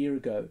it was a year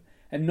ago,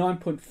 and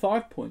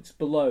 9.5 points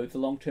below the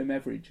long-term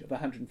average of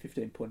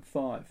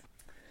 115.5.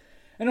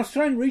 And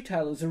Australian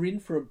retailers are in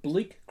for a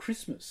bleak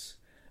Christmas.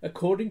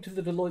 According to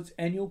the Deloitte's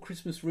annual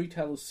Christmas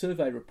Retailers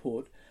Survey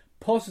report,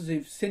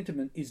 positive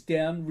sentiment is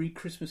down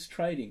re-Christmas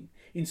trading,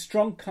 in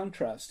strong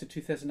contrast to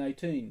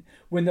 2018,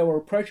 when they were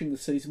approaching the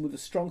season with a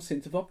strong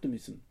sense of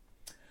optimism.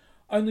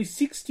 Only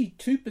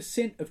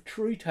 62% of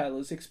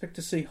retailers expect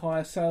to see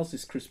higher sales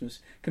this Christmas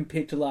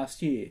compared to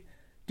last year,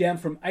 down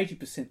from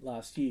 80%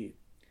 last year.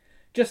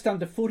 Just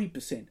under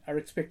 40% are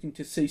expecting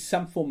to see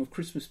some form of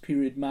Christmas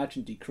period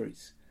margin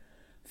decrease.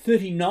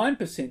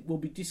 39% will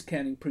be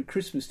discounting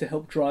pre-Christmas to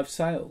help drive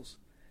sales.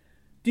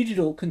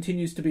 Digital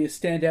continues to be a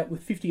standout,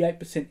 with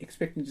 58%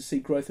 expecting to see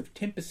growth of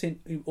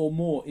 10% or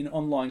more in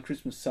online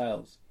Christmas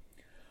sales.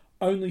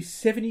 Only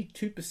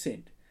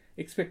 72%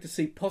 expect to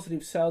see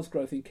positive sales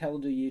growth in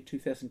calendar year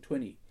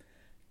 2020,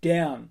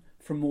 down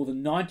from more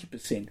than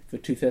 90% for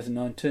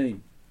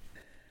 2019.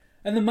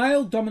 And the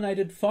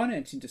male-dominated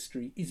finance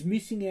industry is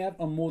missing out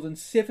on more than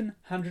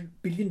 $700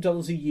 billion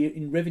a year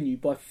in revenue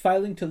by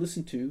failing to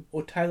listen to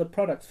or tailor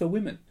products for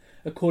women,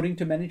 according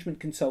to management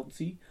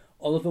consultancy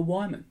Oliver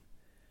Wyman.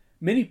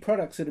 Many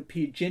products that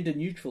appear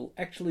gender-neutral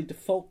actually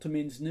default to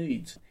men's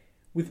needs,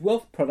 with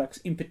wealth products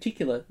in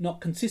particular not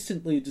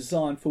consistently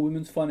designed for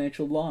women's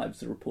financial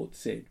lives, the report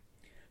said.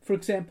 For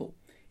example,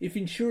 if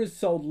insurers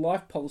sold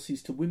life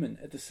policies to women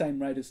at the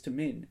same rate as to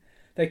men,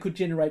 they could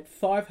generate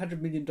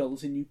 $500 million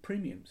in new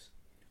premiums,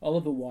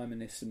 Oliver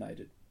Wyman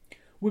estimated.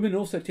 Women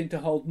also tend to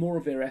hold more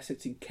of their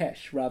assets in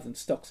cash rather than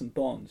stocks and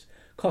bonds,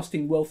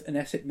 costing wealth and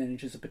asset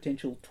managers a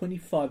potential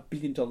 $25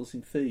 billion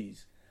in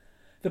fees.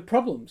 The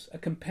problems are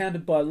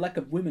compounded by a lack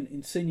of women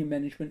in senior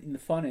management in the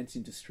finance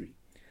industry.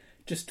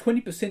 Just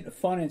 20% of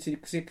finance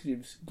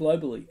executives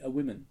globally are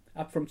women,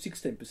 up from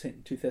 16%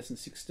 in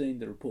 2016,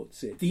 the report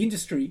said. The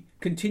industry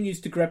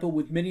continues to grapple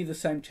with many of the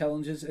same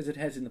challenges as it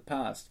has in the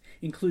past,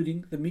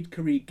 including the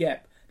mid-career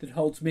gap that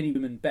holds many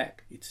women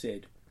back, it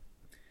said.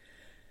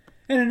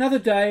 And another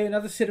day,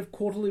 another set of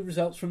quarterly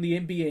results from the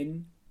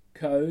NBN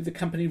Co, the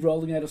company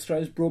rolling out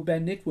Australia's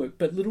broadband network,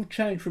 but little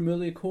change from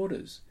earlier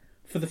quarters.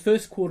 For the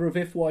first quarter of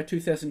FY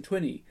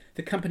 2020,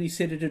 the company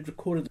said it had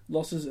recorded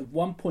losses of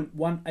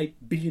 $1.18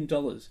 billion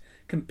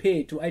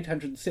compared to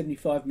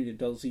 $875 million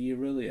a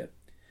year earlier.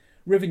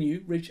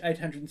 Revenue reached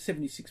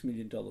 $876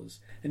 million,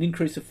 an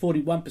increase of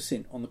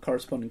 41% on the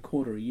corresponding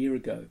quarter a year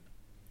ago.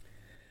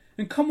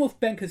 And Commonwealth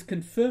Bank has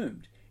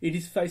confirmed it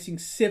is facing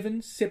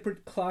 7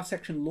 separate class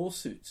action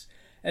lawsuits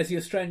as the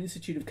Australian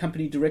Institute of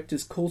Company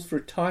Directors calls for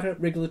a tighter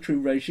regulatory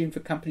regime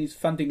for companies'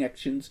 funding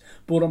actions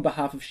brought on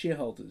behalf of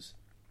shareholders.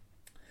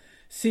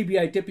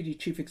 CBA Deputy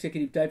Chief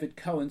Executive David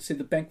Cohen said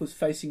the bank was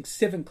facing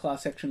 7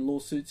 class action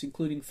lawsuits,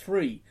 including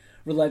 3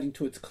 relating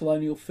to its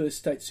Colonial First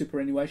State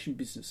superannuation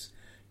business,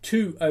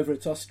 2 over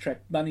its AUSTRAC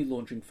money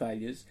laundering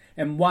failures,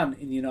 and 1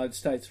 in the United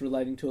States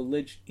relating to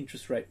alleged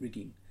interest rate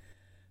rigging.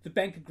 The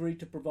bank agreed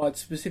to provide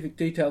specific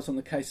details on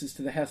the cases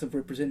to the House of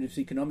Representatives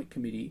Economic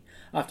Committee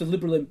after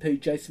Liberal MP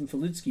Jason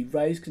Falinski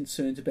raised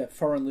concerns about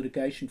foreign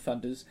litigation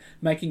funders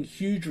making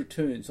huge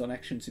returns on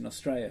actions in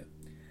Australia.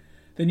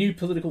 The new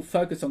political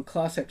focus on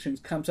class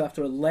actions comes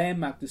after a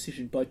landmark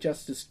decision by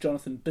Justice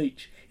Jonathan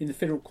Beach in the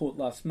Federal Court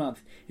last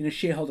month in a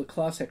shareholder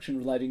class action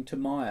relating to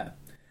Myer.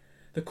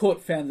 The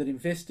court found that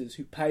investors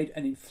who paid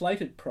an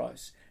inflated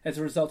price as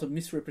a result of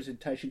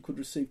misrepresentation could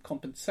receive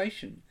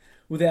compensation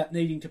without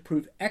needing to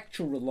prove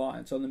actual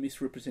reliance on the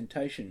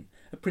misrepresentation,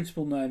 a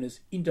principle known as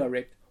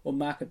indirect or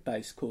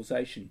market-based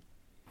causation.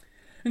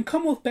 And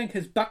Commonwealth Bank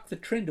has bucked the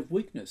trend of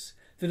weakness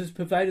that has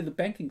pervaded the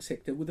banking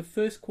sector, with a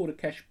first quarter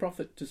cash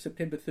profit to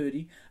September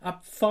 30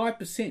 up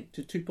 5%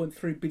 to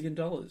 $2.3 billion.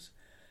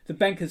 The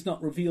bank has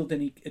not revealed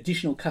any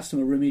additional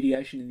customer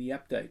remediation in the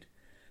update.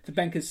 The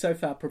bank has so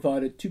far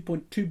provided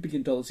 $2.2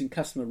 billion in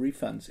customer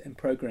refunds and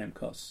program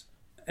costs.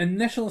 And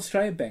National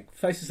Australia Bank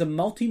faces a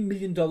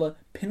multi-million-dollar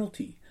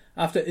penalty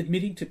after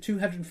admitting to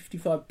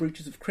 255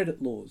 breaches of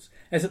credit laws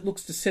as it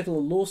looks to settle a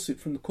lawsuit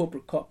from the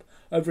corporate cop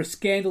over a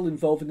scandal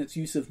involving its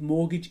use of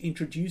mortgage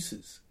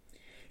introducers.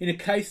 In a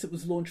case that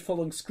was launched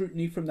following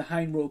scrutiny from the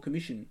Hayne Royal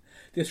Commission,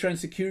 the Australian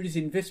Securities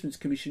and Investments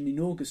Commission in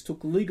August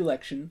took legal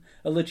action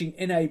alleging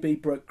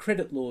NAB broke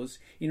credit laws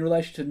in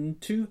relation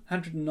to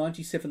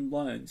 297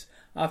 loans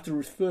after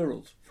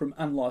referrals from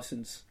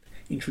unlicensed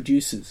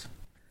introducers.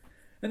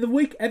 And the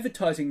weak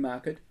advertising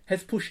market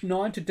has pushed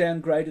Nine to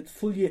downgrade its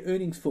full-year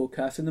earnings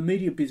forecast, and the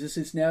media business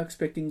is now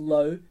expecting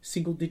low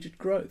single-digit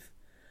growth.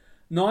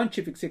 Nine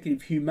Chief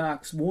Executive Hugh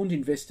Marks warned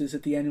investors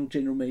at the annual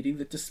general meeting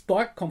that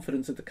despite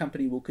confidence that the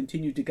company will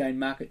continue to gain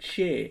market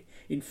share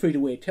in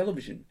free-to-air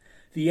television,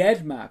 the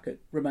ad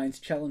market remains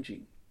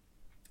challenging.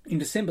 In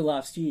December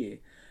last year,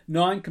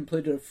 Nine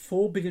completed a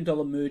 $4 billion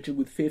merger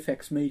with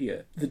Fairfax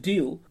Media. The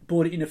deal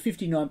bought in a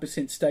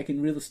 59% stake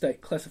in real estate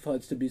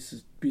classifieds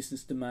to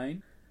business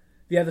domain,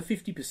 the other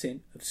 50%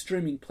 of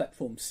streaming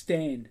platform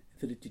Stan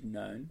that it didn't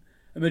own,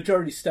 a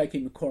majority stake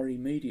in Macquarie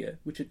Media,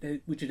 which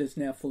it has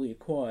now fully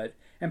acquired,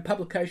 and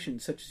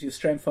publications such as the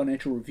Australian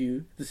Financial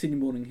Review, the Sydney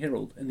Morning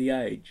Herald and The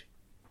Age.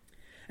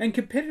 And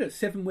competitor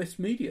Seven West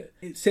Media,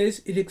 it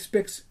says it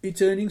expects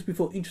its earnings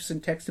before interest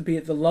and tax to be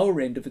at the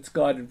lower end of its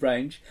guided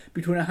range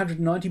between $190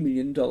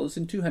 million and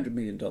 $200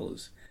 million.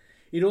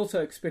 It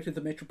also expected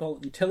the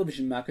metropolitan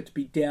television market to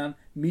be down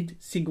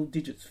mid-single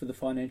digits for the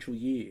financial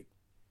year.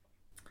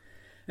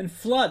 And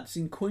floods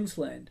in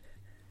Queensland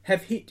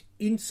have hit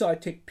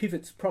Incitec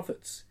Pivot's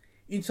profits.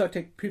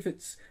 Incitec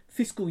Pivot's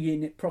fiscal year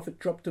net profit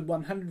dropped to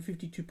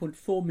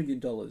 $152.4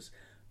 million,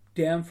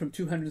 down from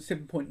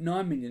 $207.9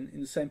 million in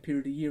the same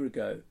period a year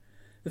ago.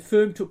 The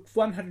firm took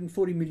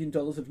 $140 million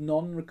of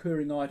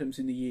non-recurring items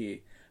in the year,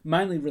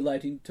 mainly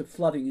relating to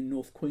flooding in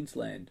North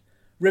Queensland.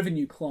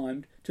 Revenue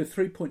climbed to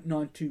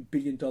 $3.92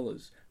 billion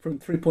from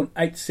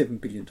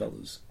 $3.87 billion.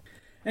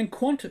 And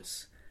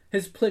Qantas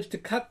has pledged to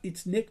cut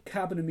its net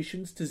carbon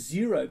emissions to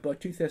zero by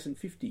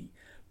 2050,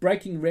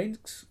 breaking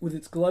ranks with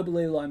its global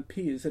airline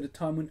peers at a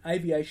time when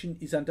aviation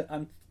is under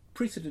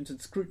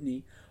unprecedented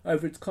scrutiny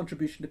over its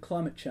contribution to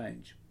climate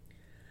change.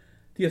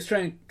 The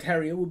Australian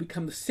carrier will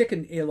become the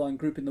second airline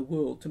group in the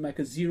world to make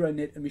a zero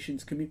net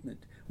emissions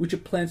commitment, which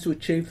it plans to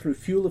achieve through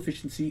fuel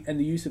efficiency and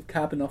the use of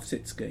carbon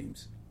offset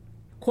schemes.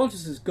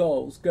 Qantas's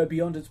goals go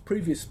beyond its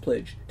previous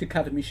pledge to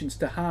cut emissions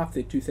to half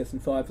their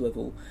 2005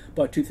 level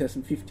by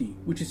 2050,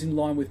 which is in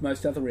line with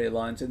most other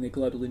airlines and their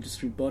global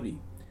industry body.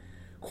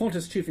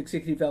 Qantas Chief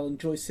Executive Alan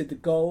Joyce said the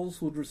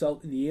goals would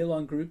result in the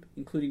airline group,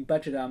 including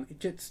budget arm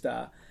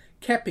Jetstar,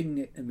 capping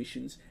net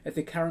emissions at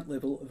their current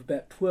level of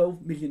about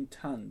 12 million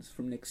tonnes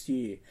from next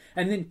year,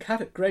 and then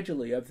cut it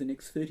gradually over the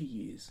next 30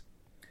 years.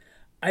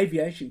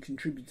 Aviation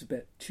contributes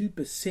about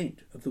 2%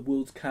 of the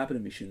world's carbon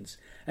emissions,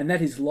 and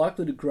that is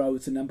likely to grow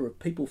as the number of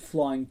people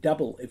flying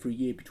double every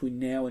year between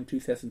now and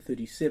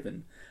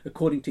 2037,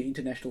 according to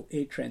International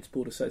Air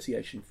Transport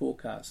Association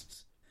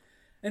forecasts.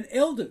 And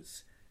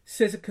Elders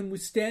says it can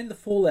withstand the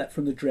fallout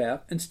from the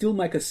drought and still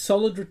make a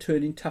solid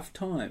return in tough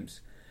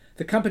times.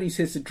 The company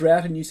says the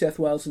drought in New South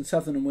Wales and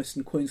southern and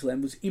western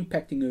Queensland was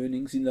impacting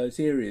earnings in those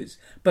areas,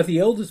 but the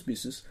Elders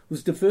business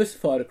was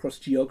diversified across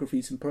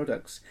geographies and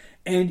products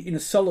and in a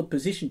solid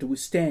position to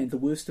withstand the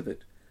worst of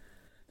it.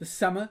 The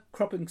summer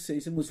cropping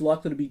season was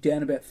likely to be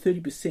down about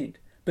 30%,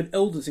 but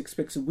Elders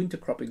expects a winter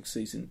cropping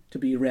season to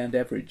be around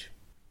average.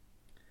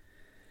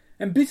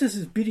 And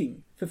businesses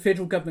bidding for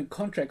federal government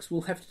contracts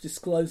will have to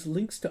disclose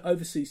links to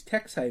overseas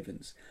tax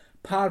havens,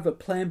 part of a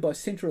plan by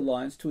Centre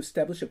Alliance to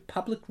establish a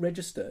public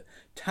register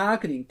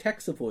targeting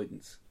tax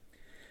avoidance.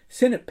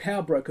 Senate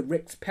power broker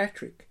Rex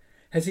Patrick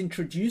has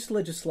introduced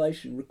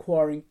legislation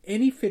requiring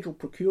any federal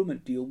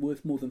procurement deal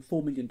worth more than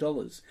 $4 million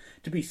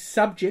to be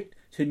subject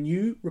to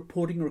new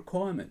reporting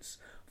requirements,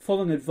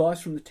 following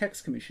advice from the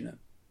Tax Commissioner.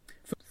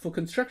 For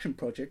construction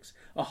projects,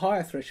 a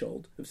higher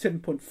threshold of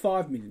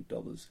 $7.5 million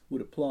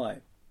would apply.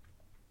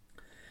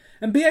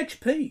 And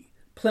BHP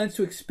plans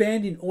to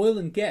expand in oil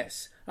and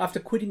gas after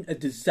quitting a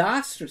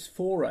disastrous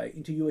foray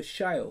into US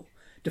shale,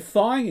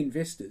 defying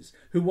investors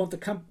who want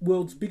the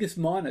world's biggest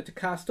miner to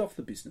cast off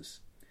the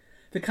business.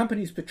 The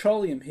company's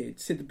petroleum head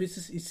said the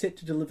business is set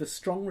to deliver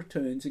strong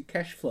returns and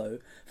cash flow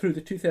through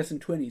the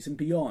 2020s and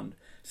beyond,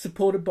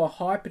 supported by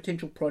high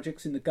potential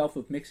projects in the Gulf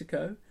of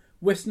Mexico,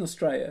 Western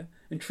Australia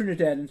and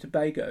Trinidad and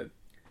Tobago.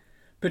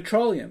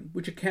 Petroleum,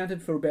 which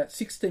accounted for about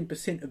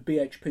 16% of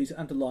BHP's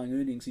underlying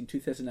earnings in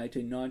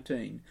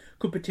 2018-19,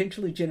 could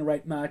potentially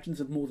generate margins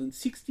of more than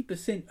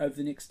 60% over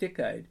the next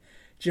decade,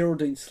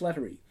 Geraldine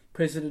Slattery,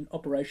 President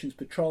Operations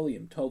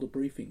Petroleum, told a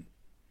briefing.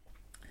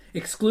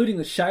 Excluding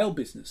the shale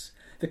business,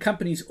 the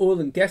company's oil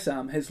and gas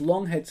arm has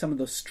long had some of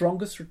the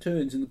strongest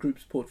returns in the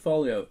group's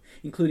portfolio,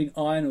 including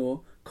iron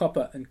ore,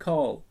 copper and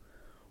coal.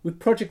 With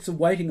projects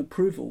awaiting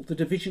approval, the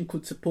division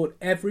could support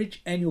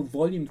average annual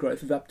volume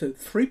growth of up to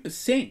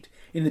 3%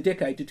 in the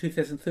decade to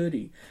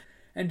 2030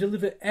 and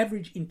deliver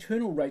average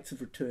internal rates of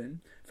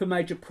return for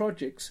major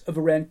projects of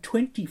around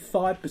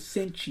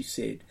 25%, she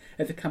said,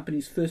 at the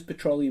company's first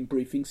petroleum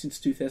briefing since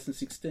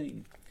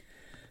 2016.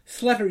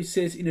 Slattery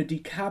says in a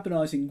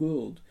decarbonising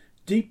world,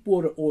 deep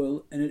water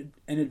oil and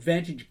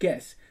advantage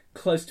gas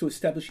close to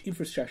established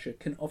infrastructure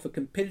can offer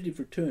competitive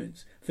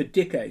returns for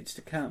decades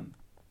to come.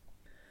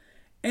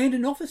 And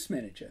an office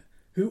manager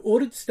who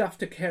ordered staff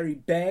to carry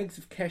bags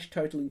of cash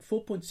totalling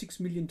 $4.6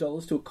 million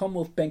to a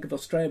Commonwealth Bank of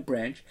Australia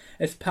branch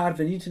as part of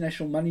an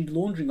international money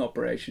laundering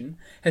operation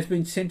has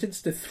been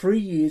sentenced to 3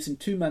 years and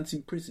 2 months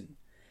in prison.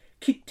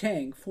 Kit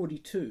Tang,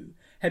 42,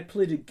 had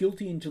pleaded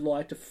guilty in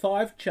July to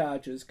 5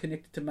 charges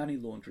connected to money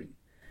laundering.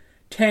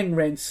 Tang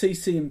ran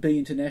CC&B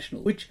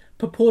International, which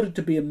purported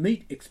to be a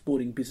meat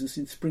exporting business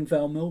in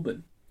Springvale,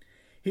 Melbourne.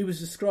 He was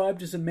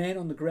described as a man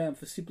on the ground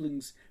for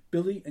siblings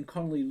Billy and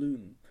Connolly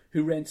Leung,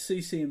 who ran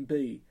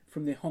CC&B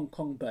from their Hong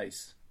Kong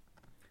base.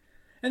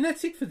 And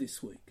that's it for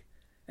this week.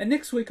 And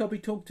next week I'll be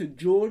talking to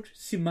George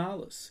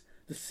Simalis,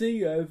 the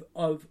CEO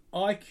of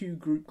IQ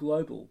Group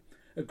Global,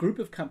 a group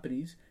of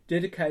companies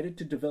dedicated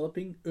to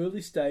developing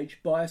early-stage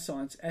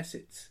bioscience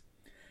assets.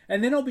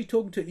 And then I'll be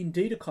talking to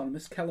Indeed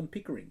economist Callum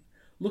Pickering,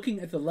 looking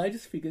at the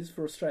latest figures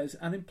for Australia's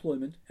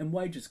unemployment and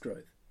wages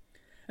growth.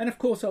 And of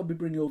course I'll be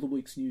bringing all the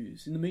week's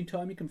news. In the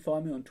meantime, you can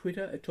find me on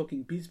Twitter at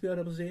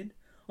TalkingBizBLZ,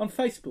 on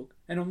Facebook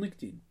and on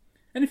LinkedIn.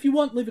 And if you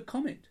want, leave a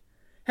comment.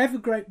 Have a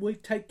great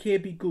week, take care,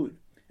 be good,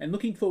 and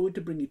looking forward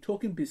to bringing you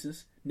Talking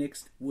Business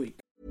next week.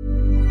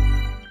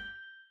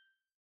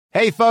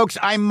 Hey folks,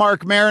 I'm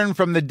Mark Maron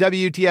from the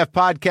WTF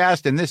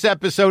Podcast, and this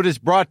episode is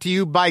brought to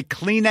you by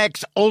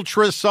Kleenex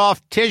Ultra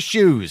Soft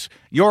Tissues,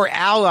 your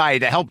ally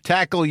to help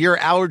tackle your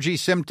allergy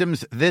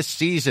symptoms this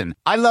season.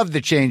 I love the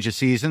change of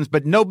seasons,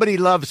 but nobody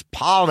loves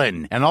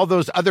pollen and all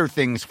those other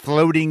things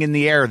floating in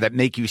the air that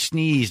make you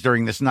sneeze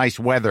during this nice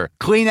weather.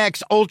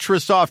 Kleenex Ultra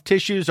Soft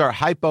Tissues are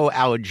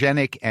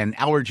hypoallergenic and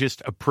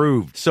allergist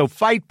approved, so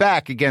fight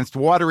back against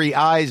watery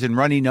eyes and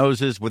runny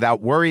noses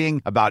without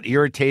worrying about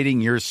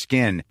irritating your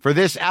skin. For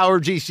this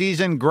allergy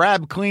season,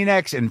 grab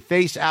Kleenex and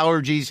face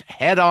allergies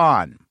head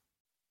on.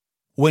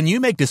 When you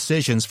make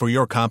decisions for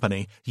your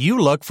company, you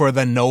look for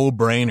the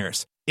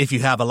no-brainers. If you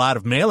have a lot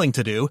of mailing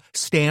to do,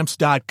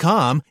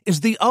 Stamps.com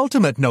is the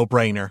ultimate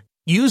no-brainer.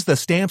 Use the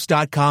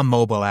Stamps.com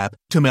mobile app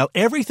to mail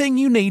everything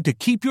you need to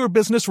keep your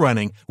business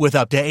running with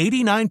up to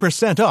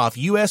 89% off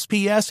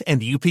USPS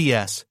and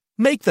UPS.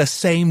 Make the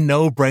same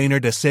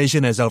no-brainer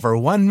decision as over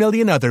 1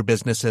 million other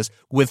businesses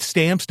with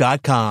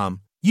Stamps.com.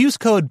 Use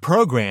code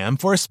PROGRAM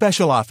for a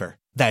special offer.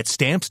 That's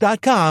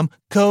Stamps.com,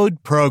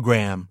 code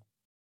PROGRAM.